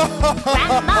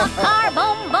 Grandma car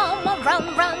boom boom vroom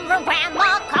vroom vroom.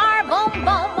 Grandma car boom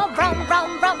boom vroom vroom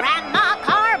vroom. Grandma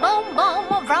car boom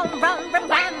boom vroom vroom vroom.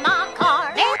 Grandma car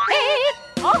beep beep.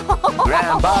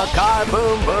 Grandpa car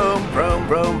boom boom vroom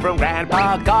vroom vroom.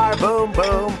 Grandpa car boom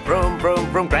boom vroom vroom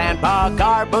vroom. Grandpa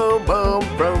car boom boom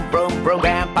vroom vroom vroom.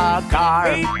 Grandpa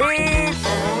car beep beep.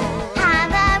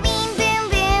 Halloween boom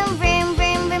boom vroom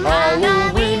vroom vroom.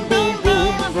 Halloween boom boom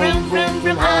vroom vroom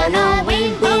vroom.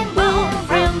 Halloween boom boom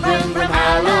vroom vroom vroom.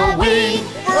 Halloween.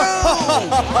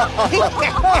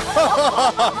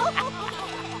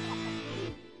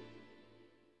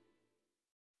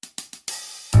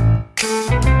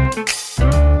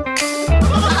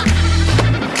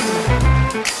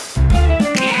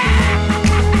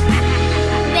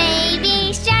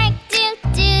 Baby shark do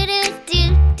do do do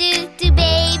do do.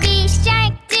 Baby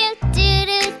shark do do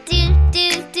do do do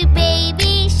do.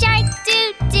 Baby shark do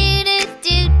do do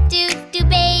do do do.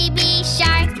 Baby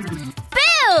shark.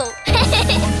 Boo!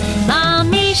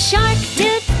 Mommy shark do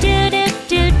do do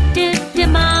do do do.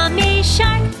 Mommy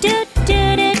shark do do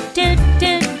do do do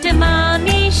do.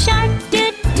 Mommy shark do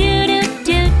do do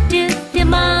do do do.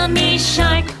 Mommy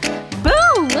shark.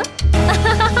 Boo!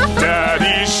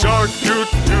 Daddy shark do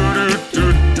do do do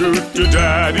do do.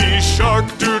 Daddy shark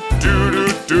do do do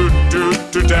do do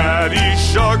do. Daddy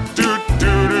shark do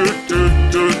do do do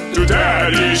do do.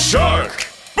 Daddy shark.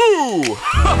 Boo!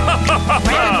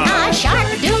 Grandma shark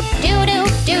do do do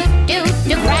do do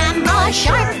do. Grandma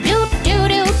shark do do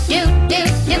do do do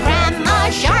do. Grandma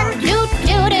shark do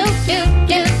do do do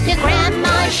do do.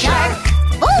 Grandma shark.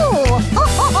 Ooh!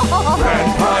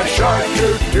 Grandpa shark do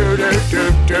do do do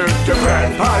do do.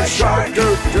 Grandpa shark do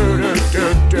do do do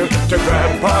do do.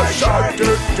 Grandpa shark do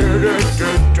do do do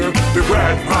do do.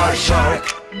 Grandpa shark.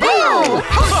 Boo!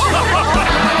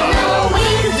 Halloween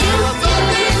do do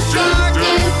do do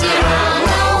do do.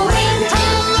 Halloween do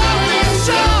do do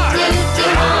do do.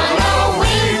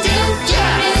 Halloween do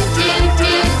do do do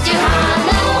do.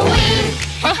 Halloween.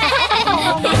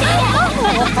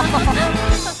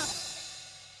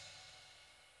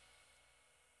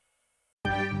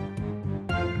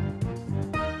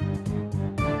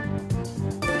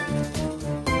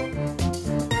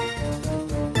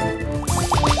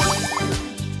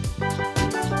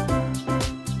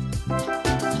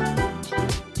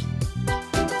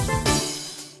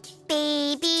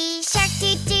 Baby shark do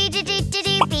do do do do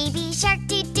do. Baby shark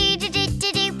do do do do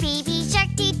do do. Baby shark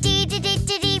do do do do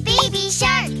do do. Baby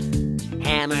shark.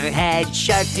 Hammerhead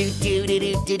shark do do do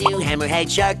do do do. Hammerhead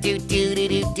shark do do do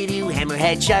do do do.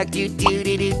 Hammerhead shark do do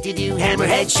do do do do.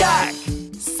 Hammerhead shark.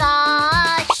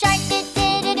 Saw shark do do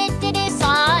do do do do.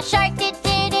 Saw shark do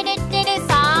do do do do do.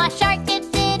 Saw shark do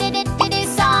do do do do do.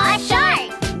 Saw shark.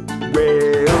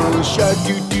 Whale shark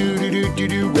do do do do do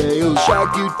do. Whale shark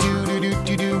do do do do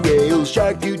do do. Whale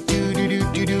shark do do do do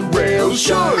do do. Whale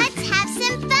shark. Let's have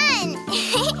some fun.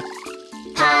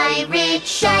 Pirate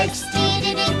sharks do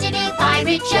do do do do.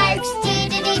 Pirate sharks do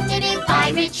do do do do.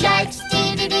 Pirate sharks do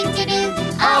do do do do.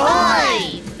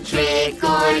 Ahoy! Trick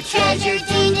or treasure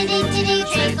do do do do do.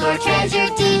 Trick or treasure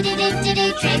do do do do do.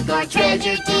 Trick or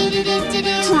treasure do do do do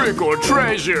do. Trick or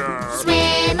treasure.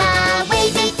 Swim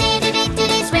away do do do do do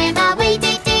do. Swim away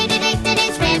do do do do do do.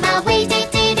 Swim away do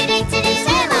do do do do do.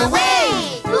 Swim away!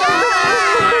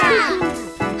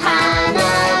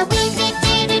 Halloween do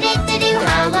do do do do do.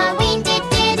 Halloween do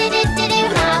do do do do do.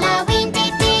 Halloween do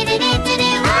do do do do do.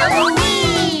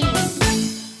 Halloween!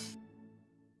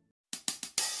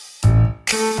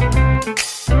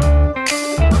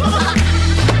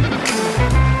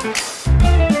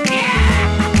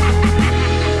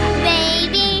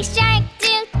 Baby shark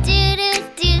do do do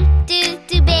do do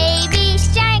do. Baby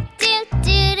shark do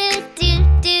do do do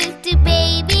do do.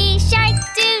 Baby shark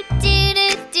do do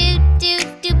do do do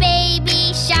do. Baby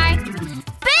shark.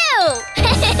 Boo!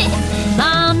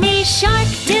 Mommy shark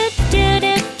do do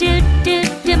do do do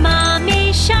do.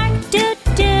 Mommy shark do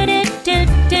do do do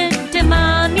do do.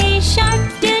 Mommy shark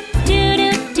do do do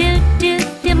do do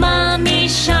do. Mommy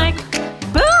shark.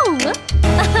 Boo!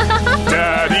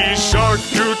 Daddy shark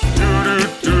do do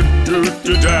do do do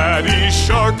do. Daddy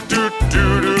shark do do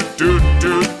do do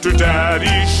do do.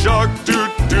 Daddy shark do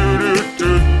do do do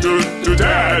do do.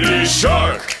 Daddy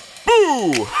shark.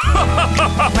 Boo!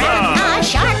 Grandma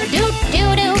shark do do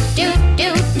do do do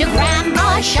do.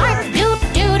 Grandma shark do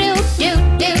do do do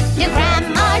do do.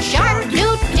 Grandma shark do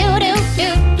do do do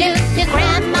do do.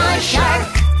 Grandma shark.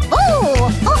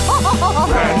 Ooh!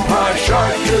 Grandpa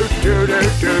shark do do do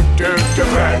do do do.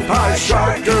 Grandpa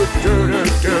shark do do do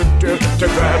do do do.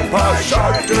 Grandpa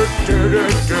shark do do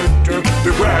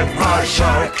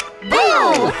shark.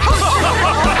 Boo!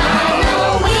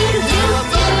 Halloween, do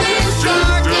do do do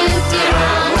do do.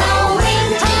 Halloween,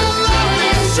 do do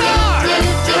do do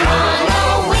do.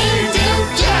 Halloween, do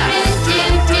do do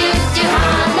do do.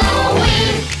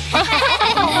 Halloween.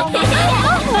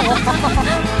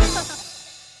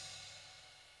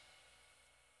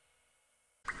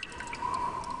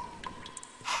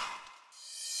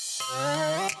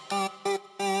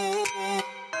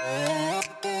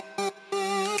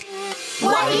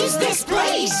 What is this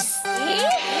place?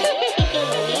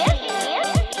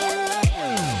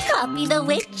 Copy the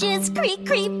witch's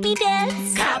creepy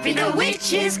dance. Copy the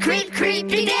witch's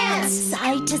creepy dance.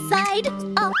 Side to side,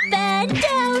 up and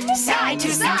down. Side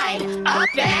to side, up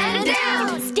and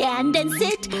down. Stand and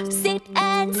sit, sit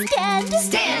and stand.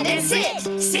 Stand and sit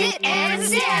and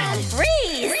stand.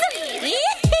 Freeze!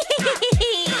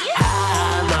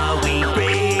 Halloween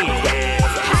freeze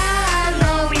dance.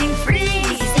 Halloween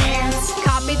freeze dance.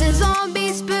 Copy the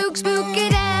zombie spooky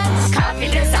dance. Copy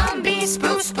the zombie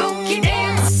spooky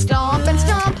dance. Stomp and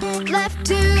stomp, left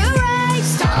to right.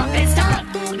 Stomp and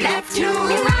stomp, left to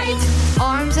right.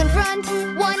 Arms in front,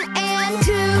 1 and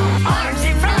 2. Arms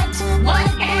in front,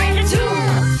 1 and 2.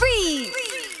 Freeze!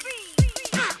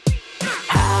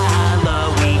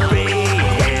 Halloween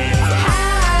freeze dance.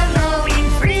 Halloween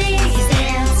freeze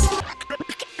dance.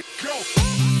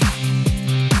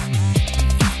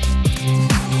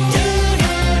 Do do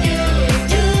do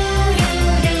do do do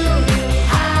do.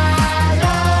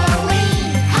 Halloween,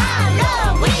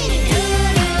 Halloween. Do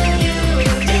do do do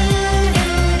do do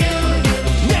do.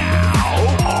 Now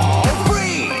all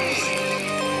freeze.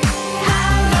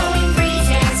 Halloween freeze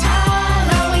dance.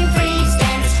 Halloween freeze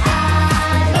dance.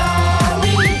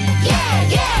 Halloween. Yeah,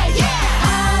 yeah, yeah.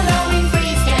 Halloween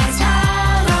freeze dance.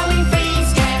 Halloween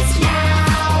freeze dance.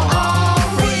 Now all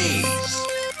freeze.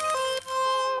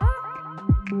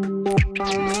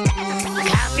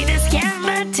 Copy the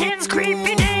skeleton's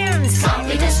creepy dance.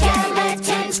 Copy the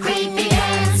skeleton's creepy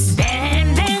dance.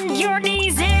 Bend your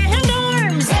knees and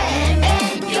arms.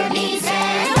 Bend your knees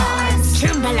and arms.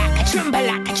 Chumbala,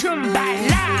 Cachumbala,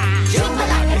 Cachumbala.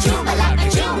 Chumbala, Cachumbala,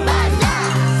 Cachumbala.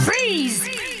 Freeze.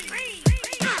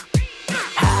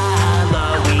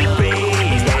 Halloween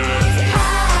freeze dance.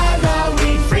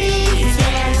 Halloween freeze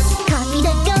dance. Copy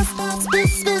the ghost,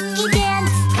 spooky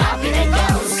dance. Copy the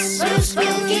ghost,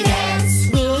 spooky dance.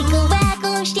 Wiggle,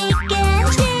 waggle, shake and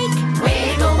shake.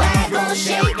 Wiggle, waggle,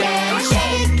 shake and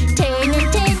shake. Turn and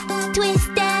turn,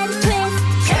 twist and twist.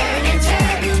 Turn and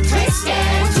turn, twist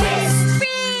and twist.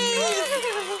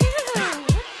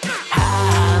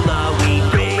 Halloween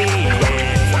freeze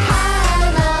dance.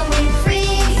 Halloween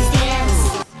freeze dance.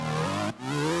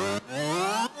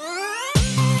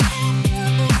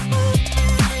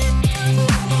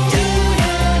 Do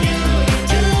do do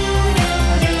do do do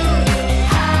do.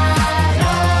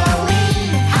 Halloween,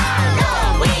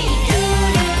 Halloween. Do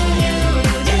do do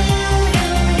do do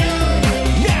do do.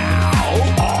 Now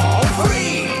all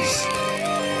freeze.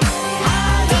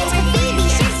 Dance with baby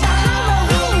sharks for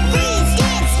Halloween freeze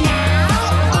dance now.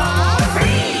 All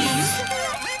freeze.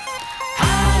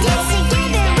 Dance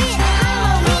together with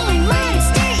Halloween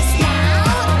monsters now.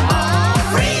 All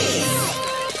freeze.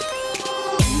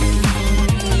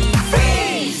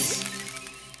 Freeze.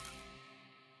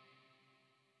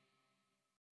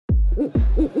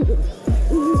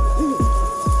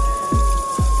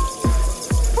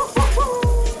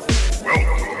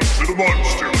 Welcome to the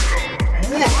monster.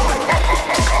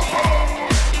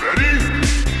 Ready?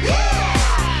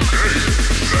 Okay,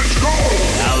 let's go.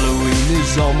 Halloween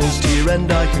is almost here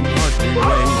and I can hardly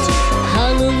wait.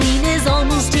 Halloween is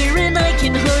almost here and I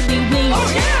can hardly wait.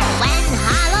 When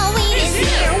Halloween is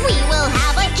here, we will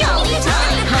have a jolly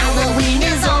time. Halloween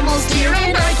is almost here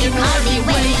and I can hardly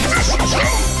wait.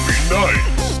 Be nice.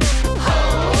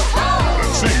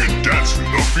 And sing and dance to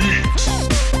the beat.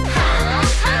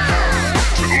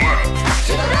 To the left,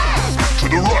 To the left, to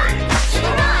the right. to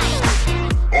the right.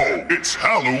 Oh, it's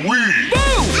Halloween.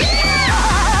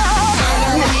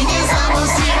 Halloween is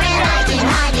almost here and I can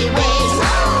hardly wait.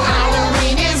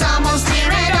 Halloween is almost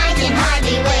here and I can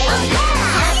hardly wait.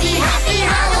 Happy, happy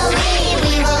Halloween,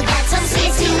 we will get some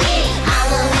sweets to eat.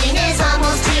 Halloween is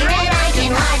almost here and I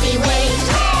can hardly wait.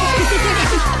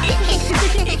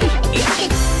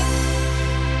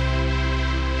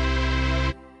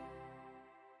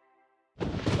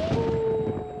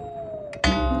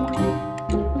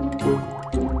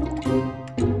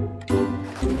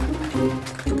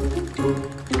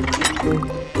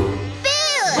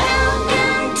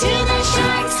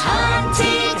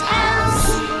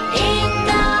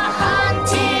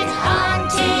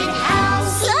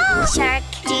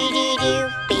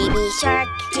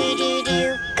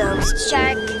 Do-do-do. Ghost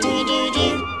shark.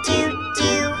 Do-do-do.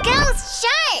 Do-do. Ghost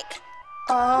shark!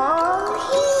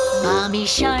 Oh, Mommy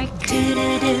shark,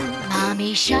 doo-doo-doo.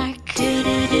 Mommy shark,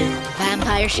 doo-doo-doo.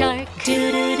 Vampire shark,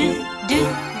 doo-doo-doo.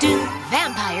 Do-do.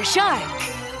 Vampire shark.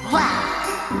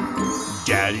 Wow.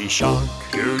 Daddy shark,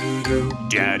 doo-doo-doo.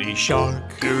 Daddy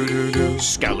shark, doo-doo-doo.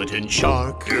 Skeleton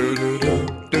shark, doo-doo-doo.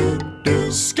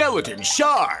 Doo-doo. Skeleton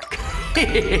shark.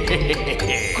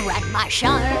 Grandma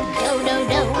shark,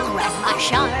 do-do-do. Grandma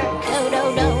shark,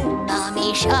 do-do-do.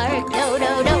 Mommy shark,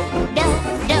 do-do-do.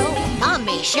 Do-do.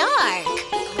 Mommy shark.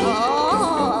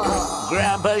 Oh.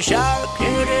 Grandpa shark,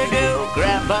 doo-doo-doo.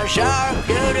 Grandpa shark,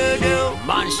 doo-doo-doo.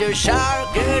 Monster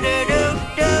shark, doo-doo-doo.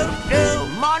 Doo-doo.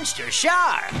 Monster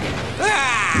shark.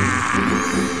 Ah!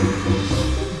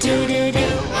 Do-do-do.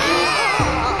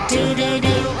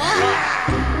 Do-do-do.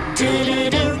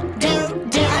 Do-do-do.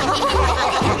 Do-do.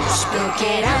 Spook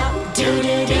it up.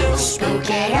 Do-do-do. Spook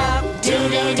it up.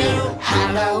 Do-do-do.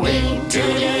 Halloween.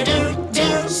 Do-do-do.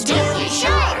 Do-do. Spooky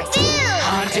shark.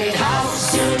 Haunted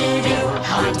house. Do-do-do.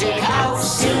 Haunted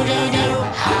house. Do-do-do.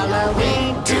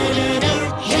 Halloween. Do-do-do.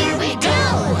 Here we go.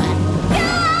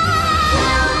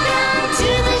 Welcome to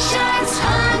the shark's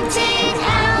haunted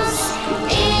house.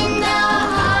 In the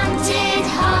haunted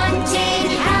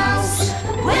house.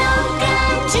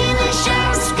 Welcome to the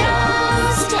shark's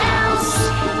ghost house.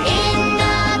 In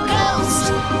the ghost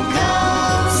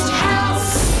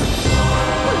house.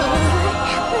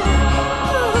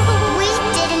 we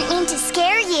didn't mean to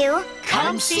scare you.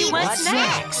 Come see what's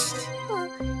next.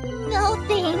 No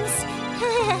thanks.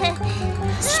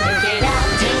 Spook it out,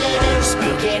 do-do-do.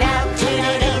 Spook it out,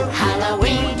 do-do-do.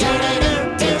 Halloween, do-do-do.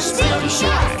 Do spooky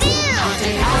shark.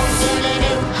 Haunted house,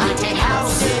 do-do-do. Haunted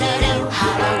house, do-do-do.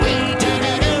 Halloween,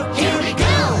 do-do-do. Here we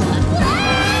go.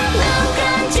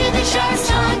 Welcome to the shark's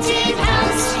haunted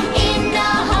house. In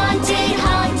the haunted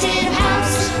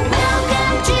house.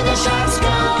 Welcome to the shark's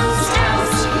ghost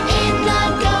house. In the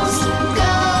ghost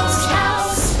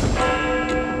house.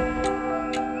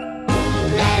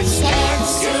 Let's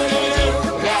dance, do-do-do.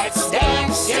 Let's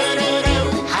dance, do-do-do.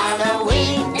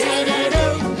 Halloween, do-do-do.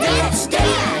 Let's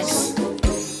dance.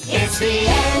 It's the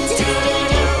end,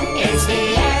 do-do-do. It's the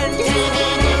end,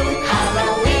 do-do-do.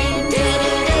 Halloween,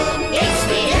 do-do-do. It's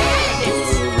the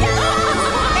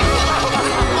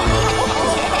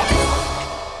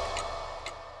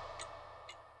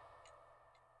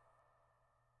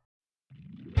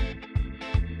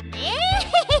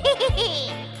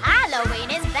Yay! Halloween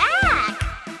is back.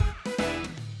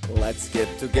 Let's get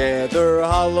together,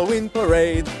 Halloween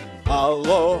parade.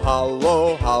 Hallo,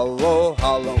 hallo, hallo,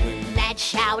 Halloween. Let's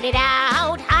shout it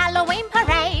out, Halloween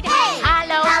parade. Hey!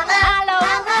 Hallo, Hallo, hallo.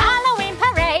 Halloween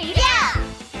parade. Yeah.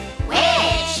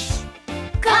 Wish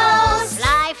goes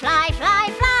fly, fly, fly,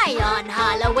 fly on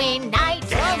Halloween night.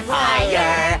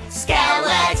 Vampire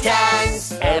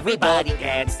skeletons. Everybody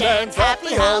dance, dance.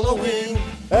 Happy Halloween.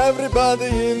 Everybody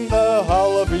in the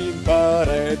Halloween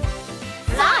parade.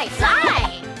 Fly,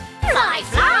 fly, fly,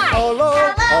 fly. Hallo,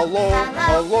 hallo,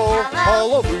 hallo,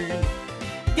 Halloween.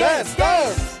 Dance,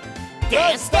 dance.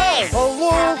 Dance, dance.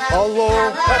 Hallo, hallo,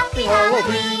 happy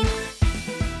Halloween.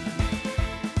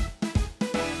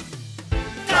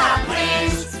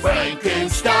 Goblins,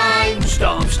 Frankenstein.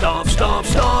 Stomp, stomp, stomp,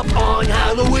 stomp on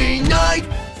Halloween night.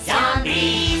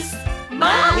 Zombies,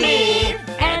 mommy.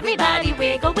 Everybody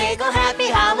wiggle, wiggle, happy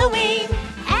Halloween.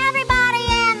 Everybody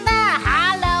in the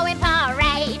Halloween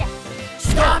parade.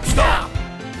 Stomp, stomp.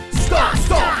 Stomp,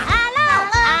 stomp. Hello,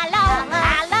 hello,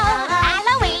 hello,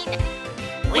 Halloween.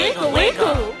 Wiggle,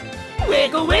 wiggle.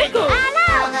 Wiggle, wiggle.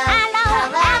 Hello, hello,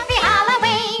 happy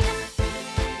Halloween.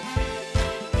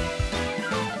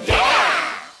 Yeah!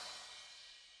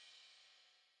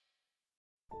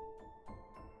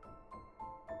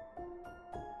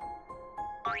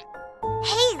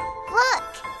 Hey, look!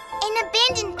 An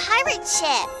abandoned pirate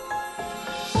ship.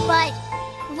 But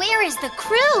where is the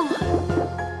crew?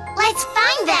 Let's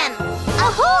find them!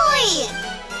 Ahoy!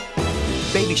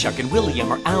 Baby Shark and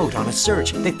William are out on a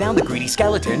search. They found the greedy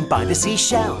skeleton by the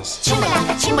seashells.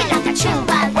 Chumbalaka, chumbalaka,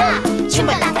 chumbala.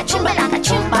 Chumbalaka, chumbalaka,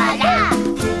 chumbala.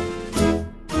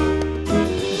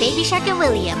 Baby Shark and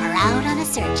William are out on a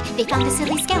search. They found a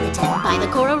silly skeleton by the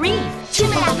coral reef.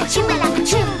 Chumbalaka, chumbalaka,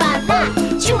 chumbala.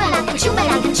 Chumbalaka,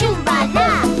 chumbalaka, chumbala.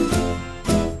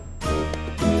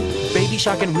 Baby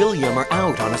Shark and William are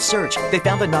out on a search. They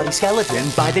found the naughty skeleton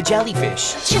by the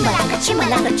jellyfish. Chumbalaka,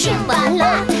 chumbalaka,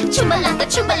 chumbala. Chumbalaka,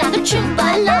 chumbalaka,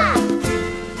 chumbala.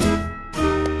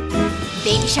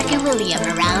 Baby Shark and William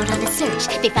are out on a search.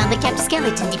 They found the captive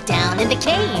skeleton deep down in the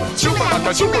cave.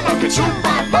 Chumbalaka, chumbalaka,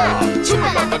 chumbala.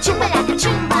 Chumbalaka, chumbalaka,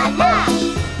 chumbala.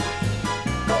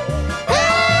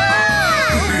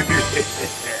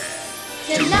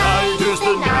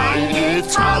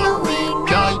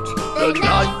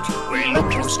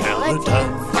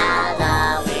 skeletons.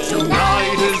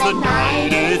 Tonight is the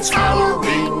night, it's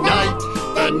Halloween night.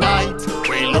 The night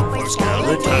we look for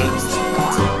skeletons.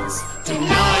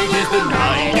 Tonight is the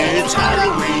night, it's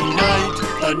Halloween night.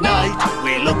 The night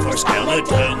we look for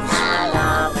skeletons.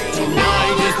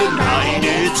 Tonight is the night,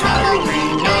 it's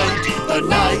Halloween night. The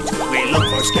night we look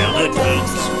for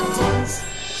skeletons.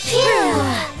 Phew!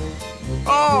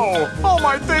 Oh, all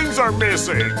my things are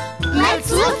missing.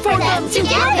 Let's look for them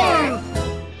together!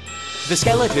 The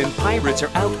skeleton pirates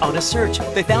are out on a search.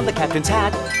 They found the captain's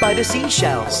hat by the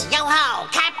seashells. Yo-ho,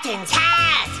 Captain's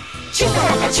hat!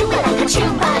 Chumbala, chumbala,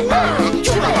 chumbala,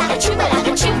 chumbala,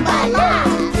 chumbala, chumbala.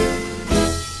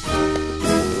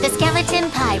 The skeleton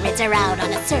pirates are out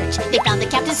on a search. They found the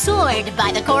captain's sword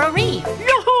by the coral reef.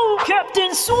 Yo-ho,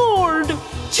 Captain's sword!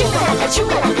 Chumbala,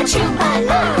 chumbala,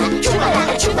 chumbala,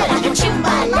 chumbala, chumbala,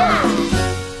 chumbala.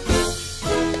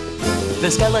 The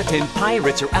skeleton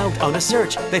pirates are out on a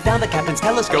search. They found the captain's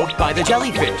telescope by the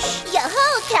jellyfish.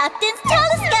 Yo-ho, Captain's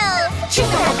telescope!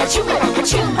 Chumbala, chumbala,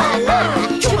 chumbala,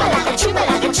 chumbala,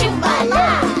 chumbala, chumbala.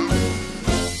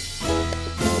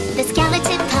 The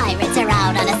skeleton pirates are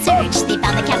out on a search. They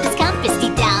found the captain's compass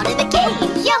deep down in the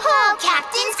cave. Yo-ho,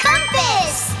 Captain's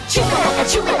compass! Chumbala,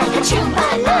 chumbala,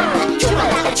 chumbala,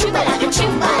 chumbala, chumbala,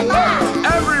 chumbala.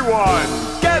 Everyone,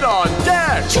 get on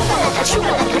deck. Chumbala,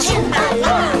 chumbala,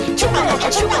 chumbala, chumbala,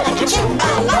 chumbala,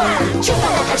 chumbala,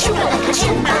 chumbala, chumbala,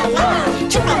 chumbala,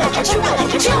 chumbala, chumbala,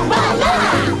 chumbala.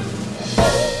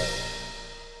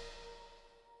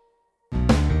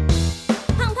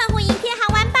 碰碰虎影片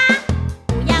好玩吧？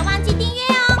不要忘记订阅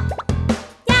哦！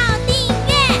要订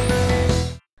阅！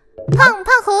碰碰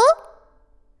虎。